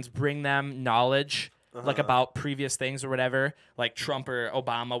aliens bring them knowledge about previous things or whatever, like Trump or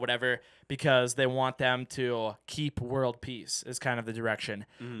Obama, whatever, because they want them to keep world peace is kind of the direction.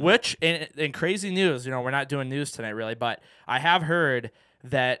 Which, in crazy news, we're not doing news tonight really, but I have heard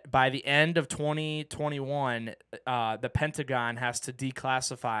that by the end of 2021, the Pentagon has to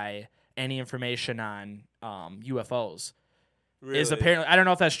declassify any information on UFOs. Really? Is apparently, I don't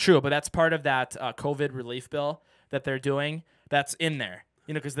know if that's true, but that's part of that COVID relief bill that they're doing. That's in there.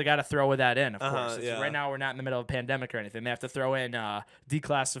 Because they got to throw that in, of course. Yeah. Right now, we're not in the middle of a pandemic or anything. They have to throw in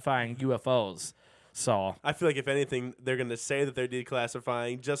declassifying UFOs. So I feel like if anything, they're going to say that they're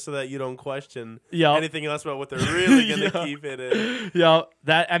declassifying just so that you don't question Yep. anything else about what they're really going to keep it in.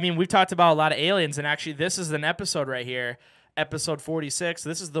 Yeah, we've talked about a lot of aliens, and actually, this is an episode right here, episode 46.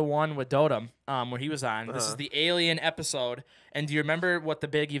 This is the one with Dotem, where he was on. This is the alien episode. And do you remember what the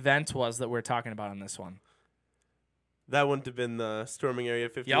big event was that we're talking about on this one? That wouldn't have been the Storming Area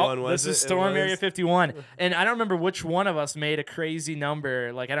 51, was it? This is Storm Area 51. And I don't remember which one of us made a crazy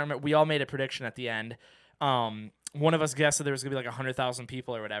number. I don't remember. We all made a prediction at the end. One of us guessed that there was going to be 100,000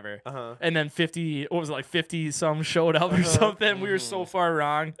 people or whatever. And then 50 some showed up or something. We were so far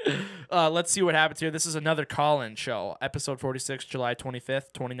wrong. Let's see what happens here. This is another call-in show, episode 46, July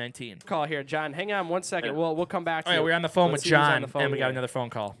 25th, 2019. Call here, John. Hang on one second. We'll come back to you. We're on the phone with John, and we got another phone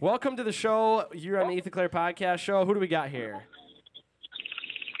call. Welcome to the show. You're on the Ethan Clerc podcast show. Who do we got here?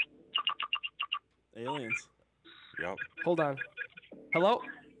 Aliens. Yep. Hold on. Hello?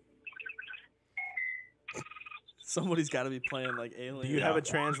 Somebody's got to be playing aliens. Do you have a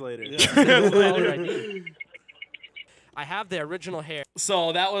translator? I have the original hair.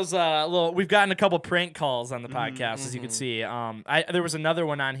 So that was we've gotten a couple prank calls on the podcast, as you can see. There was another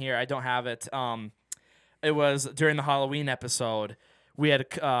one on here. I don't have it. It was during the Halloween episode. We had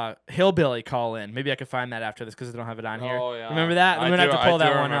a hillbilly call in. Maybe I could find that after this because I don't have it on here. Oh, yeah. Remember that? I'm going to have to pull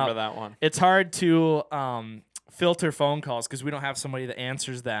that one remember up. that one. It's hard to filter phone calls because we don't have somebody that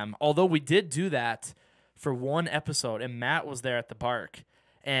answers them. Although we did do that for one episode, and Matt was there at the park,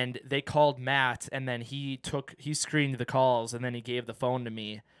 and they called Matt, and then he screened the calls, and then he gave the phone to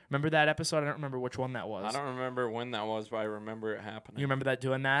me. Remember that episode? I don't remember which one that was. I don't remember when that was, but I remember it happening. You remember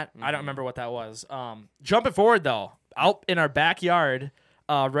doing that? I don't remember what that was. Jumping forward, though, out in our backyard,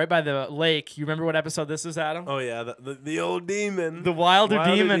 right by the lake. You remember what episode this is, Adam? Oh, yeah, the old demon. The Wilder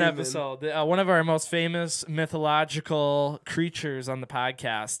Demon episode. One of our most famous mythological creatures on the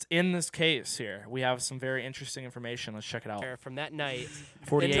podcast. In this case here, we have some very interesting information. Let's check it out. From that night.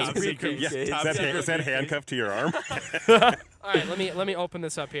 48. Is that handcuffed to your arm? All right, let me open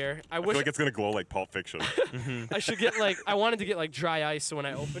this up here. I feel like it's gonna glow like Pulp Fiction. I should get I wanted to get dry ice, so when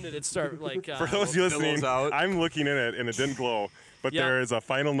I opened it, it'd start For those listening, I'm looking in it and it didn't glow. But there is a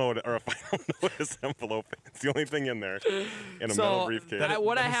final note or a final notice envelope. It's the only thing in there in a metal briefcase.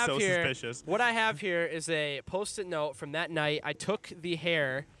 What I have here is a Post-it note from that night. I took the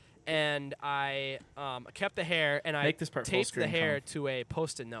hair and I kept the hair and I taped the hair to a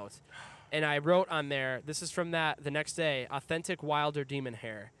Post-it note. And I wrote on there, this is from the next day, authentic Wilder Demon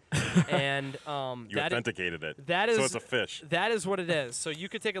hair. And you authenticated it. So it's a fish. That is what it is. So you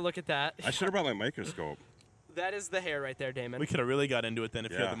could take a look at that. I should have brought my microscope. That is the hair right there, Damon. We could have really got into it then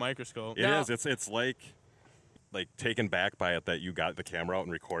if you had the microscope. It is. It's like taken back by it that you got the camera out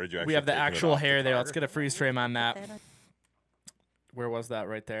and recorded. We have the actual hair there. Let's get a freeze frame on that. Where was that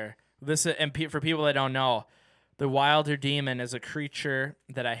right there? For people that don't know, the Wilder Demon is a creature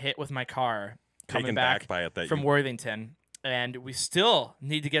that I hit with my car coming back by it from Worthington, and we still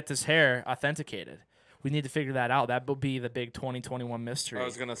need to get this hair authenticated. We need to figure that out. That will be the big 2021 mystery. I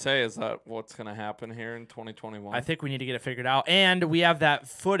was going to say, is that what's going to happen here in 2021? I think we need to get it figured out. And we have that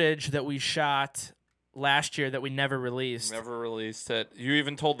footage that we shot last year that we never released. Never released it. You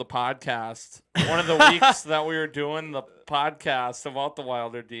even told the podcast, one of the weeks that we were doing the podcast about the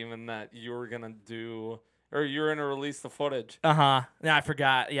Wilder Demon, that you were going to do... Or you're going to release the footage. Yeah, I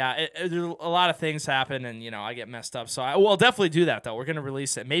forgot. Yeah, a lot of things happen, and, I get messed up. So we'll definitely do that, though. We're going to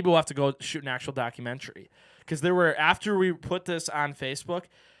release it. Maybe we'll have to go shoot an actual documentary. Because after we put this on Facebook,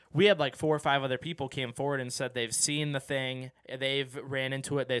 we had 4 or 5 other people came forward and said they've seen the thing. They've ran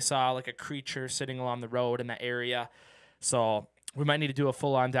into it. They saw, a creature sitting along the road in that area. So we might need to do a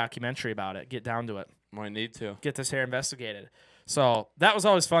full-on documentary about it. Get down to it. Might need to. Get this hair investigated. So that was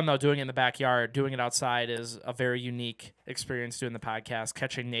always fun, though, doing it in the backyard. Doing it outside is a very unique experience doing the podcast,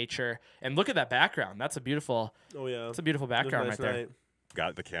 catching nature. And look at that background. That's a beautiful That's a beautiful background right there.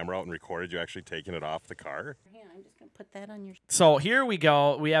 Got the camera out and recorded you actually taking it off the car. Yeah, I'm just going to put that on your... So here we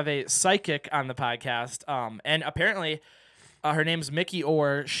go. We have a psychic on the podcast. And apparently, her name's Mickey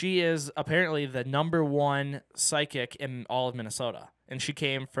Orr. She is apparently the #1 psychic in all of Minnesota. And she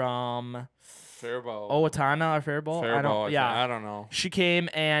came from... Faribault. Owatonna or Faribault? I don't know. She came,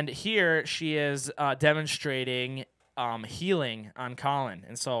 and here she is demonstrating healing on Colin.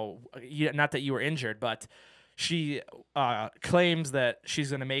 And so, not that you were injured, but she claims that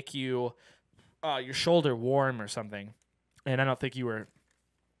she's going to make you your shoulder warm or something. And I don't think you were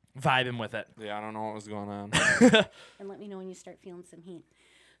vibing with it. Yeah, I don't know what was going on. And let me know when you start feeling some heat.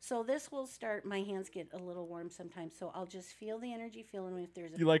 So this will start, my hands get a little warm sometimes, so I'll just feel the energy, feeling if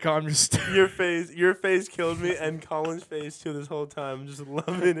there's a... You like how I'm just... Your face killed me, and Colin's face, too, this whole time. I'm just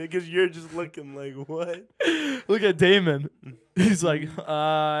loving it, because you're just looking like, what? Look at Damon. He's like,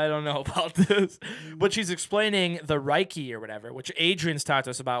 I don't know about this. But she's explaining the Reiki or whatever, which Adrian's talked to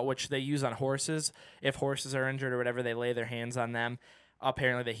us about, which they use on horses. If horses are injured or whatever, they lay their hands on them.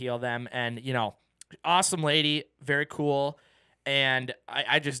 Apparently they heal them. And, awesome lady, very cool. And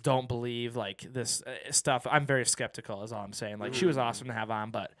I just don't believe, like, this stuff. I'm very skeptical is all I'm saying. Like, she was awesome to have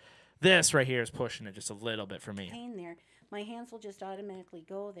on, but this right here is pushing it just a little bit for me. Pain there. My hands will just automatically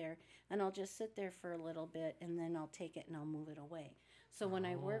go there, and I'll just sit there for a little bit, and then I'll take it and I'll move it away. So when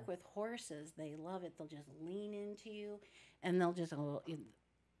I work with horses, they love it. They'll just lean into you, and they'll just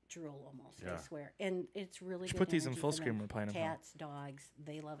drool almost, I swear. And it's really good. Put these in energy full for screen them. we're playing them. Cats, dogs,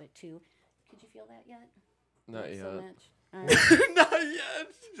 they love it too. Could you feel that yet? Not yet. So much. Not yet.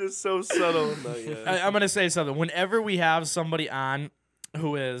 Just so subtle. Not yet. I'm going to say something. Whenever we have somebody on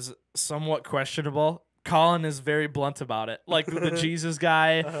who is somewhat questionable, Colin is very blunt about it. Like the Jesus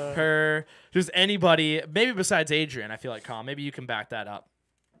guy, her, just anybody, maybe besides Adrian, I feel like, Colin. Maybe you can back that up.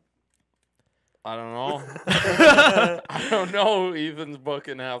 I don't know. I don't know who Ethan's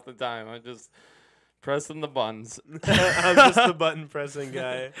booking half the time. I'm just pressing the buttons. I'm just the button pressing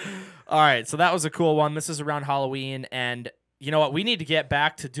guy. All right, so that was a cool one. This is around Halloween, and you know what? We need to get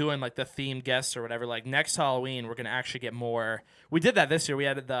back to doing like the themed guests or whatever. Like next Halloween, we're gonna actually get more. We did that this year. We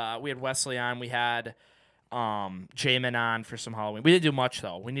had Wesley on. We had Jamin on for some Halloween. We didn't do much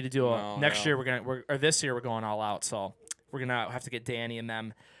though. We need to do next year. Or this year we're going all out. So we're gonna have to get Danny and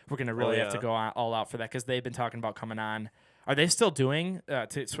them. We're gonna really have to go all out for that because they've been talking about coming on. Are they still doing,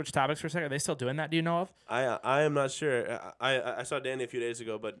 to switch topics for a second, are they still doing that? Do you know of? I am not sure. I saw Danny a few days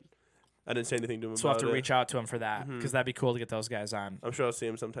ago, but I didn't say anything to him so about it. So we'll have to reach out to him for that because that'd be cool to get those guys on. I'm sure I'll see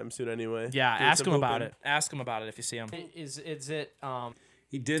him sometime soon anyway. Yeah, ask him about it. Ask him about it if you see him. Is it...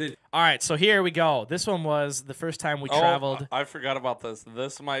 He did it. All right, so here we go. This one was the first time we traveled. I forgot about this.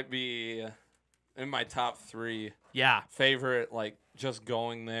 This might be in my top 3. Yeah. Favorite, like, just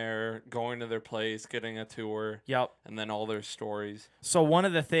going there, going to their place, getting a tour. Yep. And then all their stories. So one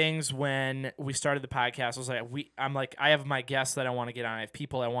of the things when we started the podcast was like, I have my guests that I want to get on. I have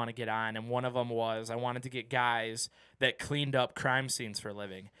people I want to get on. And one of them was I wanted to get guys that cleaned up crime scenes for a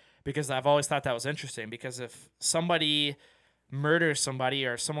living. Because I've always thought that was interesting. Because if somebody murders somebody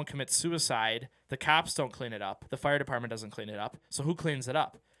or someone commits suicide, the cops don't clean it up. The fire department doesn't clean it up. So who cleans it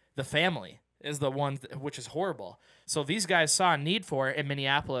up? The family is the one, which is horrible. So these guys saw a need for it in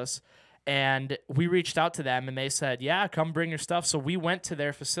Minneapolis, and we reached out to them, and they said, yeah, come bring your stuff. So we went to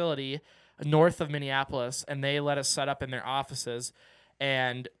their facility north of Minneapolis, and they let us set up in their offices.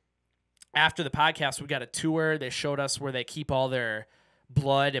 And after the podcast, we got a tour. They showed us where they keep all their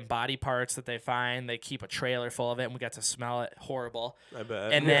blood and body parts that they find. They keep a trailer full of it, and we got to smell it. Horrible. I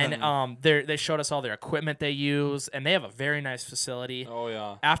bet. And then they showed us all their equipment they use, and they have a very nice facility. Oh,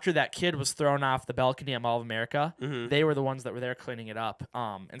 yeah. After that kid was thrown off the balcony at Mall of America, they were the ones that were there cleaning it up.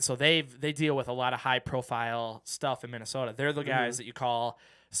 And so they deal with a lot of high-profile stuff in Minnesota. They're the guys that you call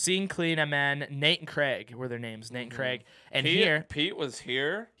Scene Clean MN. Nate and Craig were their names. Nate and Craig. And Pete was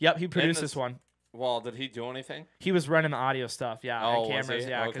here? Yep, he produced this one. Well, did he do anything? He was running the audio stuff, yeah, and cameras, he?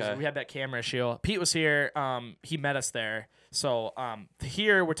 yeah, because we had that camera issue. Pete was here. He met us there. So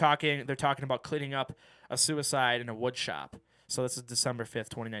here they're talking about cleaning up a suicide in a wood shop. So this is December 5th,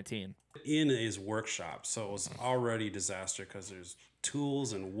 2019. In his workshop, so it was already a disaster because there's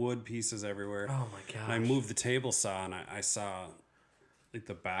tools and wood pieces everywhere. Oh my gosh. And I moved the table saw and I saw like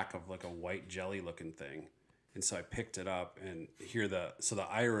the back of like a white jelly looking thing. And so I picked it up and the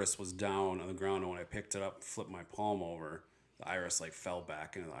iris was down on the ground, and when I picked it up, flipped my palm over, the iris like fell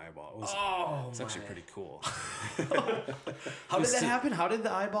back into the eyeball. It's actually pretty cool. How did that happen? How did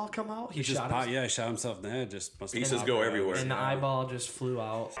the eyeball come out? He shot himself in the head. Just must pieces go everywhere, and the eyeball just flew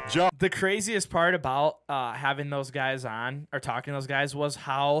out. The craziest part about having those guys on or talking to those guys was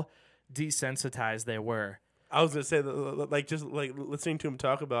how desensitized they were. I was gonna say that, like, just like listening to him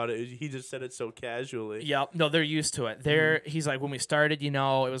talk about it, he just said it so casually. Yep. No, they're used to it. He's like, when we started, it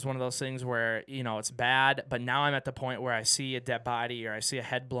was one of those things where, it's bad, but now I'm at the point where I see a dead body or I see a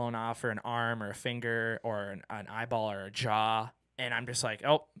head blown off or an arm or a finger or an eyeball or a jaw, and I'm just like,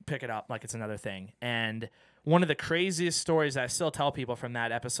 oh, pick it up like it's another thing. And one of the craziest stories that I still tell people from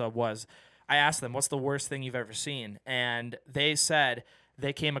that episode was, I asked them, what's the worst thing you've ever seen? And they said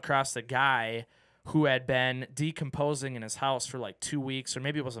they came across a guy who had been decomposing in his house for like 2 weeks, or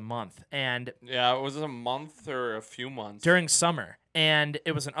maybe it was a month. And yeah, it was a month or a few months. During summer. And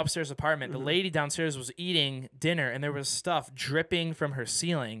it was an upstairs apartment. The lady downstairs was eating dinner, and there was stuff dripping from her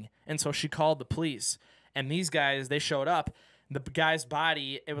ceiling. And so she called the police. And these guys, they showed up. The guy's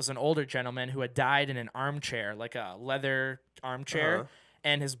body, it was an older gentleman who had died in an armchair, like a leather armchair.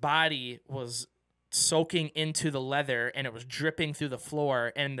 And his body was soaking into the leather, and it was dripping through the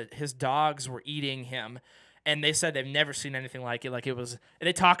floor, and his dogs were eating him, and they said they've never seen anything like it. Like, it was,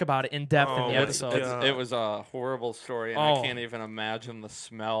 they talk about it in depth in the episode. It was a horrible story, and I can't even imagine the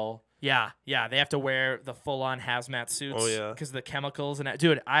smell. Yeah, they have to wear the full-on hazmat suits. Oh, yeah. Because of the chemicals. And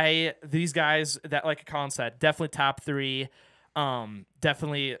dude, these guys, that, like Colin said, definitely top 3.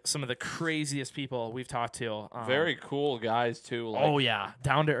 Definitely some of the craziest people we've talked to. Very cool guys too. Like, oh yeah,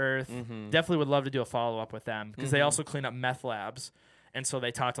 down to earth. Definitely would love to do a follow up with them because they also clean up meth labs, and so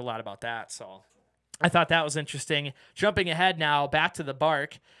they talked a lot about that. So I thought that was interesting. Jumping ahead now, back to the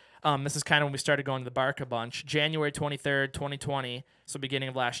Bark. This is kind of when we started going to the Bark a bunch. January 23rd, 2020, so beginning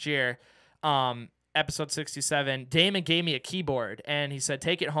of last year. Episode 67. Damon gave me a keyboard, and he said,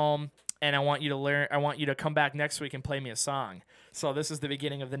 "Take it home. And I want you to learn. I want you to come back next week and play me a song." So this is the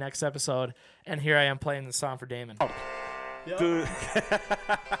beginning of the next episode, and here I am playing the song for Damon. Dude.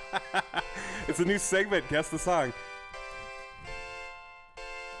 It's a new segment. Guess the song.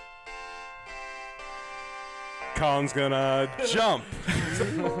 Colin's gonna jump.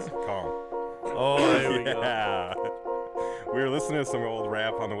 Colin. Oh, there we go. We were listening to some old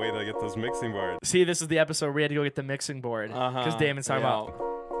rap on the way to get those mixing boards. See, this is the episode where we had to go get the mixing board because Damon's talking about.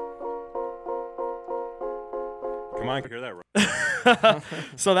 Come on, hear that right.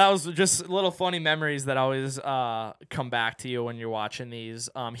 So that was just little funny memories that always come back to you when you're watching these.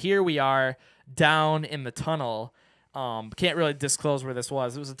 Here we are down in the tunnel. Can't really disclose where this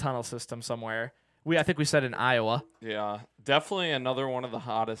was. It was a tunnel system somewhere. I think we said in Iowa. Yeah, definitely another one of the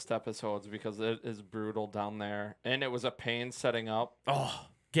hottest episodes because it is brutal down there. And it was a pain setting up. Oh,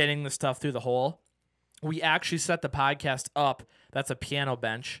 getting the stuff through the hole. We actually set the podcast up. That's a piano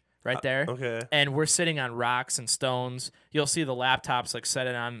bench. Right there. Okay. And we're sitting on rocks and stones. You'll see the laptops like set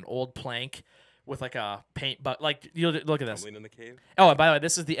it on an old plank with like a paint, but like you'll look at this. In the cave. Oh, and by the way,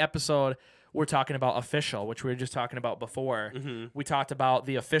 this is the episode we're talking about Official, which we were just talking about before. We talked about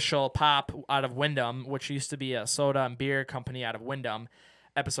the Official Pop out of Wyndham, which used to be a soda and beer company out of Wyndham.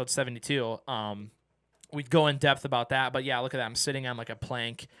 Episode 72. We'd go in depth about that, but yeah, look at that. I'm sitting on like a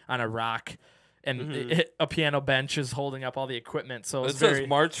plank on a rock. And a piano bench is holding up all the equipment. So it says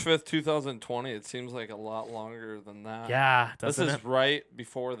March 5th, 2020. It seems like a lot longer than that. Yeah. This is right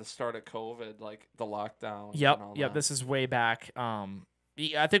before the start of COVID, like the lockdown. Yep. This is way back.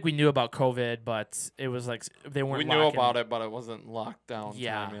 I think we knew about COVID, but it was like they weren't. We knew about it, but it wasn't lockdown time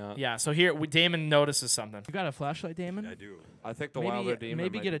yet. Yeah. So here, Damon notices something. You got a flashlight, Damon? I do. I think the Wilder Demon.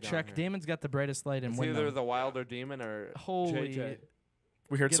 Maybe might get be a down check. here. Damon's got the brightest light in It's Wyndham. either the Wilder Demon or Holy. JJ.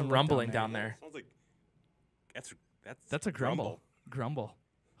 We heard Get a some look rumbling down down there. Sounds like That's a grumble. Grumble.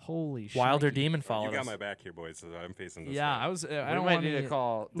 Holy shit. Wilder Demon followed You got us. my back here, boys. So I'm facing this. Yeah, way. I was. We I don't might want need to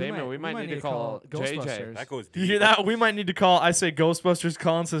call Damon. We might need to call JJ. Ghostbusters. That goes You deep. hear that? We might need to call. I say Ghostbusters.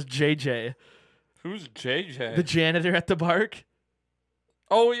 Colin says JJ. Who's JJ? The janitor at the Bark.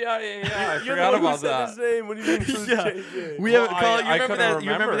 Oh yeah. I forgot about that. His name when you JJ. We Well, have Colin. You I remember that? couldn't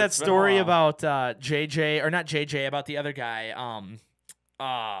You remember remember. that It's been a story while. about JJ or not JJ? About the other guy.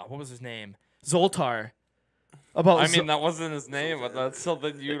 What was his name? Zoltar. I mean, that wasn't his name, but that's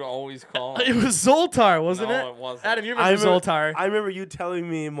something you'd always call him. It was Zoltar, wasn't No, it? it wasn't. Adam, you remember Zoltar? I remember you telling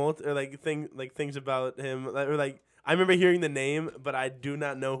me things about him, I remember hearing the name, but I do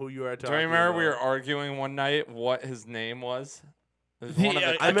not know who you are talking about. Do you remember we were arguing one night what his name was? It was one of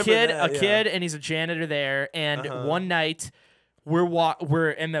the- A kid, and he's a janitor there. And one night,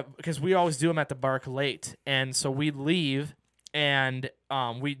 we're in the because we always do them at the Bark late, and so we leave, and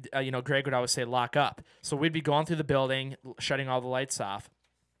we Greg would always say lock up. So we'd be going through the building, shutting all the lights off,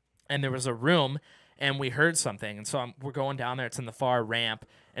 and there was a room, and we heard something, and so we're going down there. It's in the far ramp,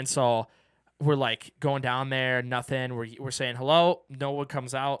 and so we're like going down there, nothing. We're saying hello, no one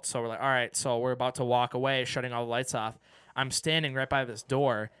comes out. So we're like, all right. So we're about to walk away, shutting all the lights off. I'm standing right by this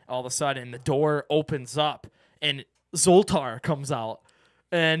door. All of a sudden, the door opens up, and Zoltar comes out,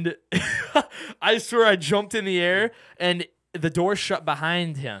 and I swear I jumped in the air, and the door shut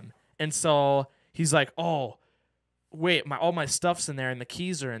behind him. And so he's like, oh, wait, all my stuff's in there, and the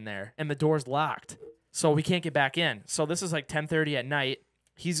keys are in there, and the door's locked, so we can't get back in. So this is like 10:30 at night.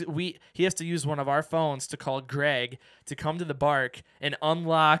 He has to use one of our phones to call Greg to come to the bark and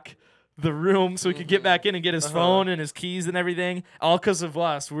unlock the room so he could get back in and get his phone and his keys and everything, all because of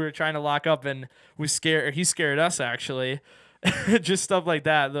us. We were trying to lock up, and he scared us, actually. Just stuff like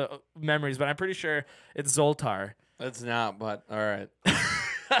that, the memories. But I'm pretty sure it's Zoltar. It's not, but all right.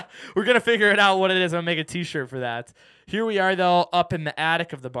 We're going to figure it out what it is. I'm going to make a T-shirt for that. Here we are, though, up in the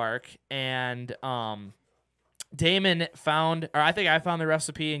attic of the bark, and Damon found, or I think I found the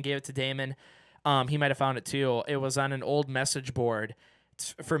recipe and gave it to Damon. He might have found it too. It was on an old message board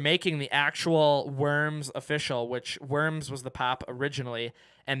for making the actual Worms official, which Worms was the pop originally,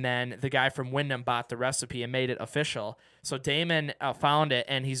 and then the guy from Wyndham bought the recipe and made it official. So Damon found it,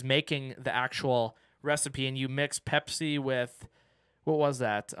 and he's making the actual recipe, and you mix Pepsi with, what was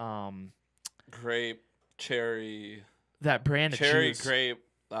that? Grape, cherry. That brand of juice. Cherry, grape,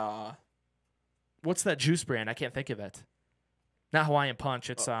 what's that juice brand? I can't think of it. Not Hawaiian Punch.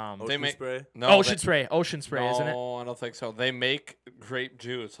 It's Ocean Spray. No, Ocean Spray, isn't it? No, I don't think so. They make grape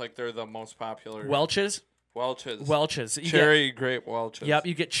juice. Like they're the most popular. Welch's. Cherry grape Welch's. Yep,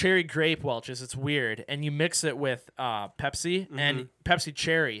 you get cherry grape Welch's. It's weird, and you mix it with Pepsi and Pepsi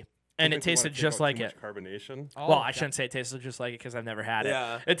cherry. And it tasted just like it. Carbonation. Well, I shouldn't say it tasted just like it because I've never had it.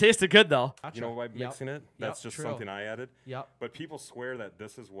 Yeah. It tasted good, though. You know, by mixing it, that's just true. something I added. Yep. But people swear that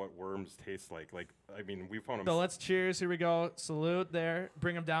this is what worms taste like. Like, I mean, we found them. So let's cheers. Here we go. Salute there.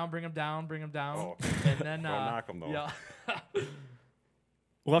 Bring them down, bring them down, bring them down. Oh. And then Don't knock them, though. Yeah.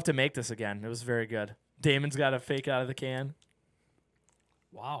 We'll have to make this again. It was very good. Damon's got a fake out of the can.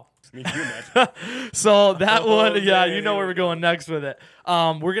 Wow. I mean, can you imagine? So that one, yeah, you know where we're going next with it.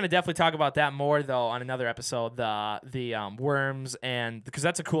 We're gonna definitely talk about that more though on another episode. The worms, and because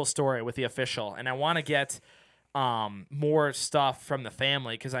that's a cool story with the official, and I want to get more stuff from the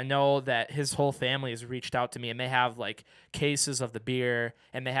family because I know that his whole family has reached out to me, and they have like cases of the beer,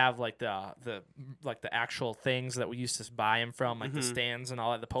 and they have like the actual things that we used to buy him from, like the stands and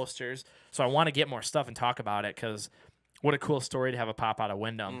all that, the posters. So I want to get more stuff and talk about it because. What a cool story to have a pop out of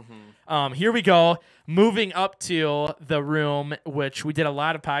Wyndham. Here we go. Moving up to the room, which we did a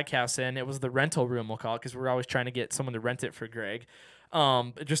lot of podcasts in. It was the rental room, we'll call it, because we're always trying to get someone to rent it for Greg.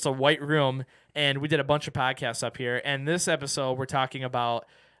 Just a white room, and we did a bunch of podcasts up here. And this episode, we're talking about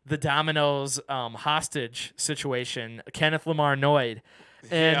the Domino's hostage situation, Kenneth Lamar Noyd.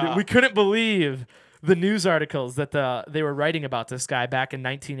 And we couldn't believe the news articles that they were writing about this guy back in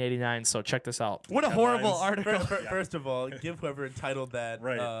 1989. So check this out. What a horrible article. First of all, give whoever entitled that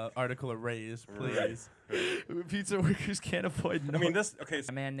article a raise, please. Pizza workers can't avoid. I mean, this okay.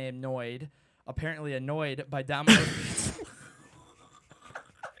 A man named Noyd, apparently annoyed by Domino's Pizza.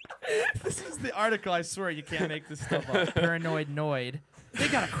 This is the article. I swear you can't make this stuff up. Paranoid Noyd. They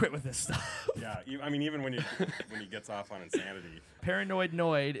gotta quit with this stuff. Yeah, I mean, even when he gets off on insanity. Paranoid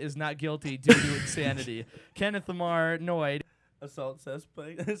Noyd is not guilty due to insanity. Kenneth Lamar Noyd. Assault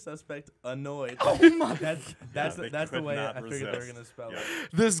suspect annoyed. Oh my! That's the way I figured they were gonna spell it.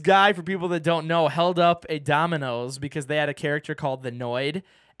 This guy, for people that don't know, held up a Domino's because they had a character called the Noyd,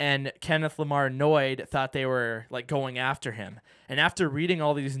 and Kenneth Lamar Noyd thought they were like going after him. And after reading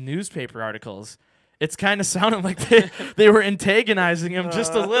all these newspaper articles, it's kind of sounded like they were antagonizing him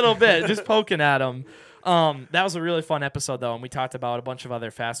just a little bit, just poking at him. That was a really fun episode, though, and we talked about a bunch of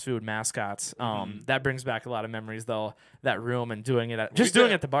other fast food mascots. That brings back a lot of memories, though, that room and doing it at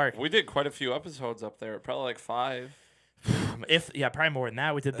the bar. We did quite a few episodes up there, probably like 5. Probably more than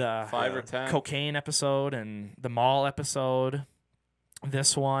that. We did the 5 or 10 cocaine episode and the mall episode.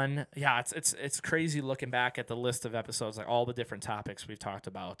 This one, yeah, it's crazy looking back at the list of episodes, like all the different topics we've talked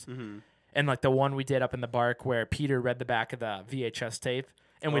about. And like the one we did up in the bark where Peter read the back of the VHS tape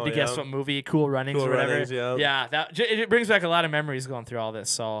and we had to guess what movie, Cool Runnings or whatever. It brings back a lot of memories going through all this.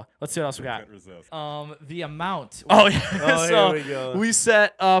 So let's see what else we got. The amount. Oh, yeah. So here we go. we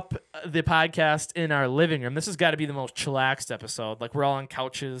set up the podcast in our living room. This has got to be the most chillaxed episode. Like we're all on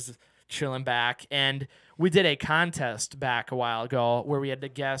couches, chilling back, and we did a contest back a while ago where we had to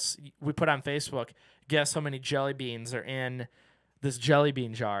guess. We put on Facebook, guess how many jelly beans are in this jelly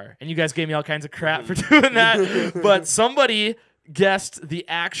bean jar, and you guys gave me all kinds of crap for doing that. But somebody guessed the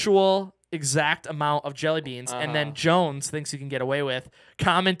actual exact amount of jelly beans, and then Jones thinks he can get away with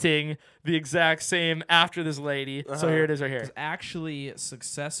commenting the exact same after this lady. So here it is right here. It was actually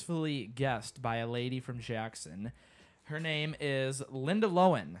successfully guessed by a lady from Jackson. Her name is Linda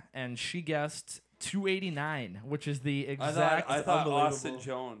Lowen, and she guessed 289, which is the exact. I thought Austin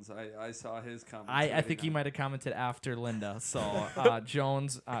Jones. I saw his comment. I think he might have commented after Linda. So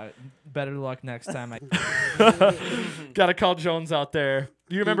Jones, better luck next time. Gotta call Jones out there.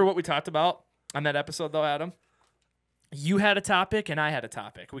 Do you remember what we talked about on that episode though, Adam? You had a topic and I had a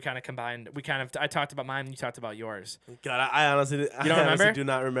topic. We kind of combined. I talked about mine and you talked about yours. God, I honestly, do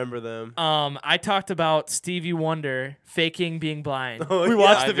not remember them. I talked about Stevie Wonder faking being blind. Oh, we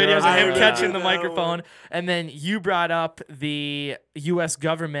watched the videos of him catching the that microphone, one. and then you brought up the U.S.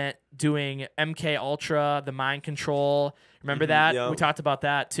 government doing MK Ultra, the mind control. Remember that? Yep. We talked about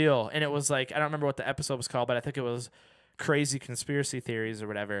that too, and it was like I don't remember what the episode was called, but I think it was crazy conspiracy theories or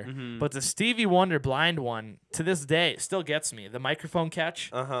whatever. But the Stevie Wonder blind one, to this day, still gets me. The microphone catch.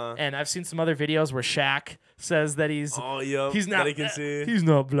 And I've seen some other videos where Shaq says that he's not that he can see. He's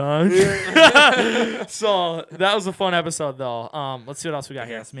not blind. So that was a fun episode though. Let's see what else we got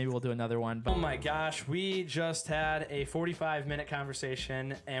here. So maybe we'll do another one. Oh my gosh, we just had a 45-minute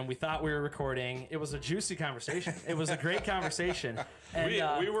conversation and we thought we were recording. It was a juicy conversation. It was a great conversation.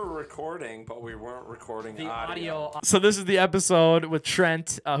 And, we were recording, but we weren't recording the audio. So this is the episode with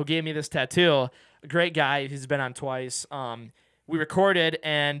Trent, who gave me this tattoo. A great guy. He's been on twice. We recorded,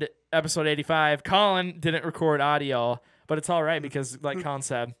 and episode 85, Colin didn't record audio, but it's all right because, like Colin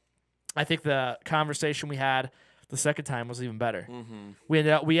said, I think the conversation we had the second time was even better. We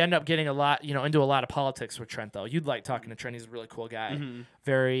ended up getting a lot, into a lot of politics with Trent, though. You'd like talking to Trent. He's a really cool guy.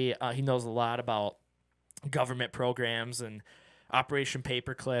 Very, he knows a lot about government programs and Operation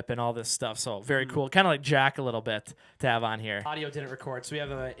Paperclip and all this stuff. So very cool. Kind of like Jack a little bit to have on here. Audio didn't record, so we have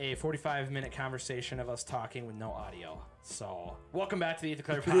a 45-minute conversation of us talking with no audio. So welcome back to the Ethan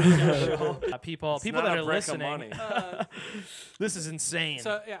Clerc podcast show. People that are listening. This is insane.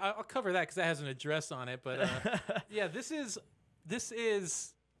 So yeah, I'll cover that because that has an address on it. But yeah, this is.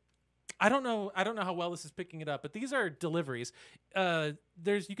 I don't know how well this is picking it up, but these are deliveries. You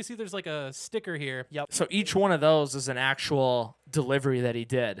can see there's like a sticker here. Yep. So each one of those is an actual delivery that he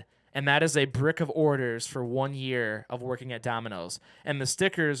did. And that is a brick of orders for 1 year of working at Domino's. And the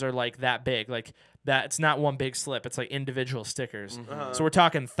stickers are like that big. Like that, it's not one big slip. It's like individual stickers. So we're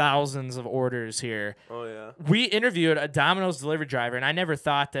talking thousands of orders here. Oh, yeah. We interviewed a Domino's delivery driver, and I never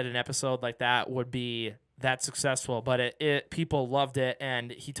thought that an episode like that would be that successful, but people loved it.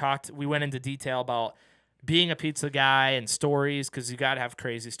 And we went into detail about being a pizza guy and stories, because you got to have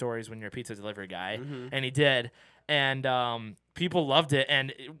crazy stories when you're a pizza delivery guy. And he did. And people loved it.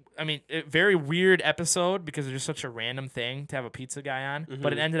 And very weird episode because it's just such a random thing to have a pizza guy on,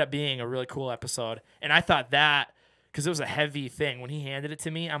 but it ended up being a really cool episode. And I thought that, because it was a heavy thing. When he handed it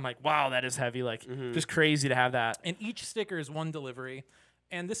to me, I'm like, wow, that is heavy. Like, just crazy to have that. And each sticker is one delivery.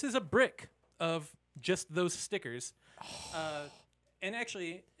 And this is a brick of just those stickers. And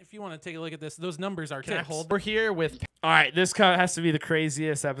actually, if you want to take a look at this, those numbers are tips. We're here with... All right, this has to be the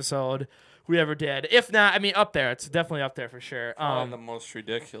craziest episode we ever did. If not, up there. It's definitely up there for sure. Probably the most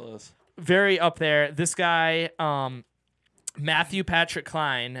ridiculous. Very up there. This guy, Matthew Patrick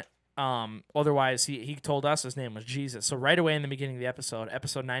Klein, otherwise he told us his name was Jesus. So right away in the beginning of the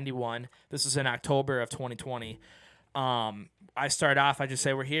episode 91, this is in October of 2020. I start off, I just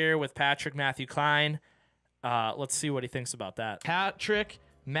say we're here with Patrick Matthew Klein. Let's see what he thinks about that. Patrick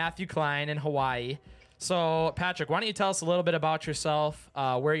Matthew Klein in Hawaii. So, Patrick, why don't you tell us a little bit about yourself,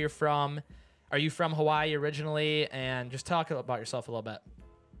 where you're from? Are you from Hawaii originally? And just talk about yourself a little bit.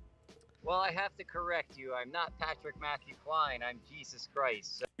 Well, I have to correct you. I'm not Patrick Matthew Klein. I'm Jesus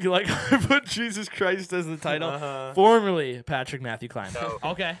Christ. So you like I put Jesus Christ as the title? Formerly Patrick Matthew Klein. So,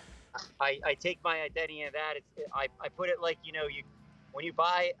 okay. I take my identity in that. I put it like, when you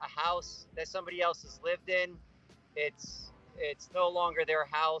buy a house that somebody else has lived in, it's no longer their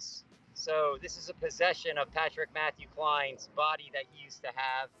house. So this is a possession of Patrick Matthew Klein's body that he used to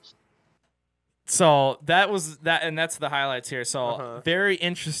have. So that was that, and that's the highlights here. So very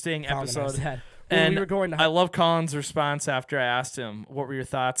interesting episode. And I love Colin's response after I asked him, what were your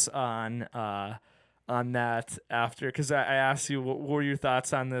thoughts on that after? Because I asked you, what were your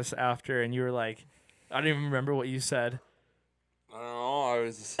thoughts on this after? And you were like, I don't even remember what you said. I don't know. I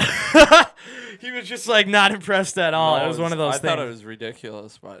was. He was just like not impressed at all. No, it was one of those things. I thought it was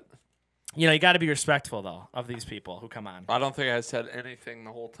ridiculous, but you know, you got to be respectful though of these people who come on. I don't think I said anything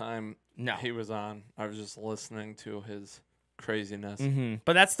the whole time No. he was on. I was just listening to his craziness.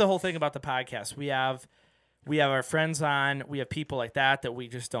 But that's the whole thing about the podcast. We have our friends on. We have people like that we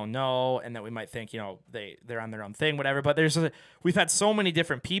just don't know, and that we might think, you know, they're on their own thing, whatever. But we've had so many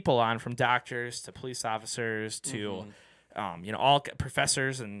different people on, from doctors to police officers to, you know, all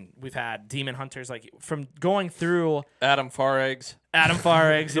professors, and we've had demon hunters. Like, from going through Adam Fareggs,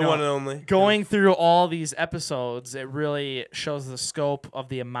 the one and only. Going through all these episodes, it really shows the scope of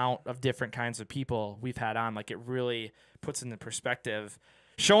the amount of different kinds of people we've had on. Like, it really puts into perspective.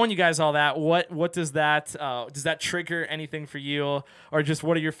 Showing you guys all that, what does that trigger anything for you, or just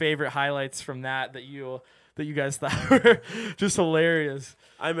what are your favorite highlights from that you guys thought were just hilarious?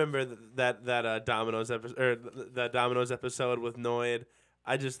 I remember that Domino's episode, or that Domino's episode with Noid.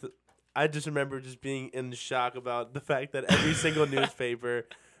 I just remember just being in shock about the fact that every single newspaper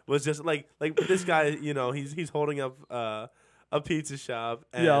was just like this guy, you know, he's holding up a pizza shop,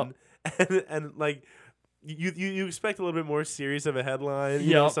 and like. You expect a little bit more serious of a headline,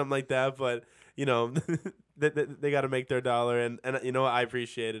 you know, something like that, but you know, they got to make their dollar, and you know, I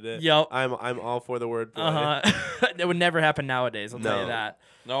appreciated it. I'm all for the wordplay. That would never happen nowadays. I'll tell you that.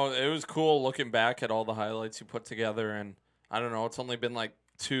 No, it was cool looking back at all the highlights you put together, and I don't know, it's only been like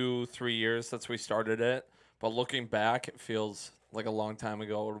 2-3 years since we started it, but looking back, it feels like a long time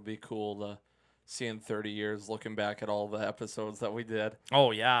ago. It'll be cool to see in 30 years, looking back at all the episodes that we did.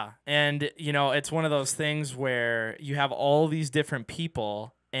 Oh, yeah. And, you know, it's one of those things where you have all these different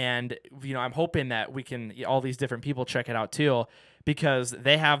people, and, you know, I'm hoping that all these different people check it out too, because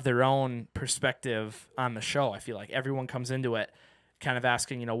they have their own perspective on the show. I feel like everyone comes into it kind of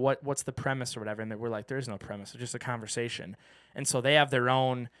asking, you know, what's the premise or whatever, and we're like, there's no premise, it's just a conversation. And so they have their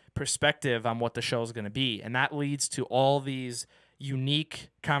own perspective on what the show is going to be, and that leads to all these unique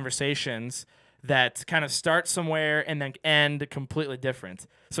conversations that kind of start somewhere and then end completely different.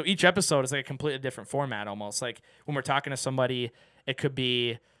 So each episode is like a completely different format almost. Like when we're talking to somebody, it could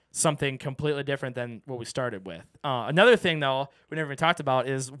be something completely different than what we started with. Another thing, though, we never even talked about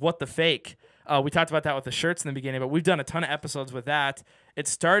is What the Fake. We talked about that with the shirts in the beginning, but we've done a ton of episodes with that. It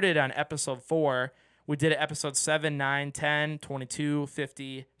started on episode 4. We did it episode 7, 9, 10, 22,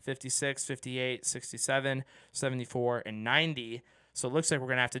 50, 56, 58, 67, 74, and 90. So it looks like we're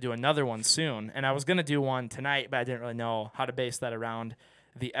going to have to do another one soon. And I was going to do one tonight, but I didn't really know how to base that around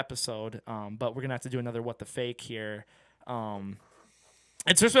the episode. But we're going to have to do another What the Fake here.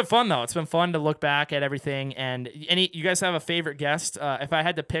 It's just been fun, though. It's been fun to look back at everything. And you guys have a favorite guest? If I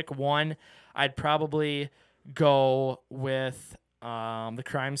had to pick one, I'd probably go with the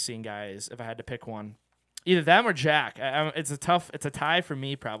crime scene guys if I had to pick one. Either them or Jack. It's a tie for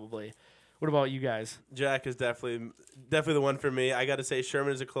me, probably. What about you guys? Jack is definitely the one for me. I got to say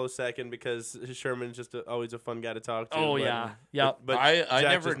Sherman is a close second because Sherman's just always a fun guy to talk to. Oh, yeah. Yep. But I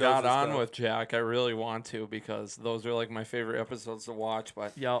never got on with Jack. I really want to because those are like my favorite episodes to watch.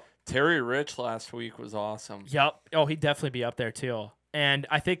 But Terry Rich last week was awesome. Yep. Oh, he'd definitely be up there too. And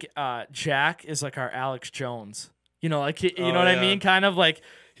I think Jack is like our Alex Jones. You know, like you know what I mean? Kind of like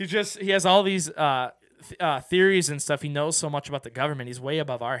he has all these theories and stuff. He knows so much about the government. He's way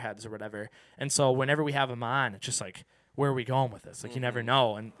above our heads or whatever. And so whenever we have him on, it's just like, where are we going with this? Like, you never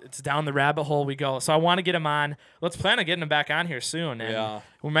know. And it's down the rabbit hole we go. So I want to get him on. Let's plan on getting him back on here soon. And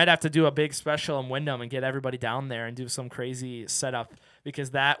we might have to do a big special in Wyndham and get everybody down there and do some crazy setup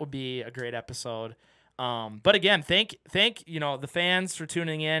because that would be a great episode. But again, thank you know, the fans for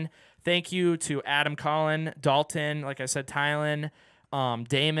tuning in. Thank you to Adam, Colin, Dalton, like I said, Tylen,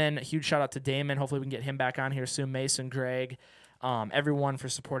 Damon. A huge shout out to Damon. Hopefully we can get him back on here soon. Mason, Greg, everyone for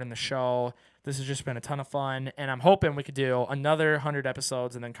supporting the show. This has just been a ton of fun, and I'm hoping we could do another 100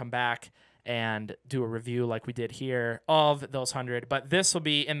 episodes and then come back and do a review like we did here of those 100. But this will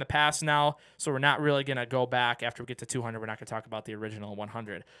be in the past now, so we're not really going to go back after we get to 200. We're not going to talk about the original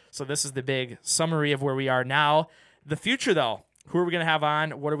 100. So this is the big summary of where we are now. The future, though, who are we going to have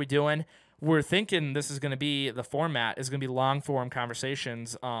on? What are we doing? We're thinking this is going to be, the format is going to be long-form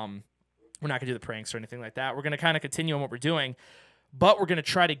conversations. We're not going to do the pranks or anything like that. We're going to kind of continue on what we're doing, but we're going to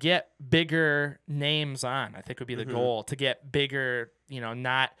try to get bigger names on, I think would be the goal, to get bigger, you know,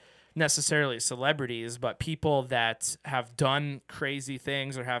 not necessarily celebrities, but people that have done crazy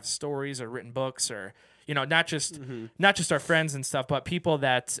things or have stories or written books or, you know, not just our friends and stuff, but people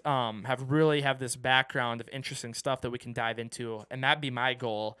that have this background of interesting stuff that we can dive into. And that'd be my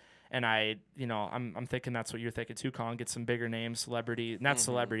goal. And I'm thinking that's what you're thinking too, Colin. Get some bigger names, not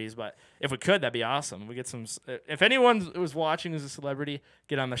celebrities, but if we could, that'd be awesome. We get some. If anyone was watching who's a celebrity,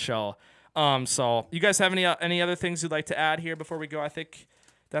 get on the show. So you guys have any other things you'd like to add here before we go? I think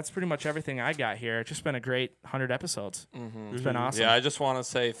that's pretty much everything I got here. It's just been a great 100 episodes. It's been awesome. Yeah, I just want to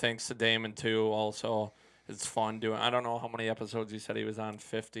say thanks to Damon too. Also, it's fun doing. I don't know how many episodes you said he was on.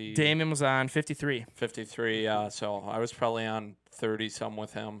 50. Damon was on 53. 53. Yeah, so I was probably on 30 some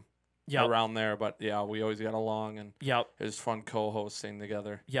with him. Around there, but yeah, we always got along, and it was fun co-hosting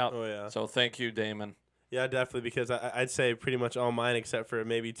together. Oh yeah. So thank you, Damon. Yeah, definitely, because I'd say pretty much all mine except for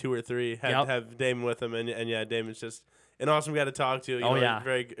maybe 2 or 3 have Damon with him, and yeah, Damon's just an awesome guy to talk to. You know,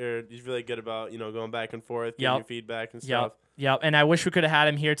 he's really good about going back and forth, giving you feedback and stuff. Yep, and I wish we could have had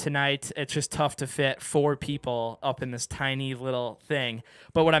him here tonight. It's just tough to fit 4 people up in this tiny little thing.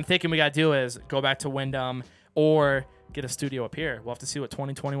 But what I'm thinking we got to do is go back to Wyndham or get a studio up here. We'll have to see what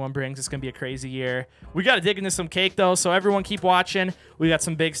 2021 brings. It's going to be a crazy year. We got to dig into some cake, though, so everyone keep watching. We got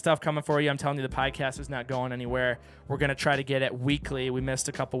some big stuff coming for you. I'm telling you, the podcast is not going anywhere. We're going to try to get it weekly. We missed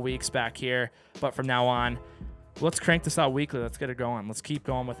a couple weeks back here, but from now on, let's crank this out weekly. Let's get it going. Let's keep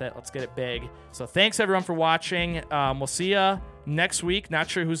going with it. Let's get it big. So thanks, everyone, for watching. We'll see you next week. Not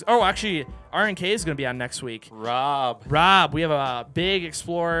sure who's... Oh, actually, RNK is going to be on next week. Rob. We have a big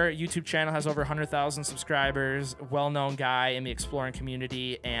Explorer YouTube channel, has over 100,000 subscribers, well-known guy in the exploring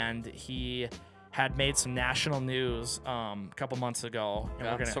community, and he had made some national news a couple months ago.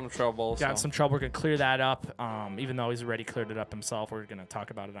 And got some trouble. Got some trouble. We're going to clear that up. Even though he's already cleared it up himself, we're going to talk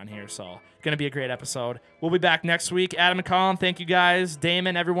about it on here. So going to be a great episode. We'll be back next week. Adam and Colin, thank you guys.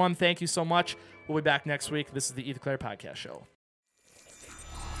 Damon, everyone, thank you so much. We'll be back next week. This is the Clerc Podcast Show.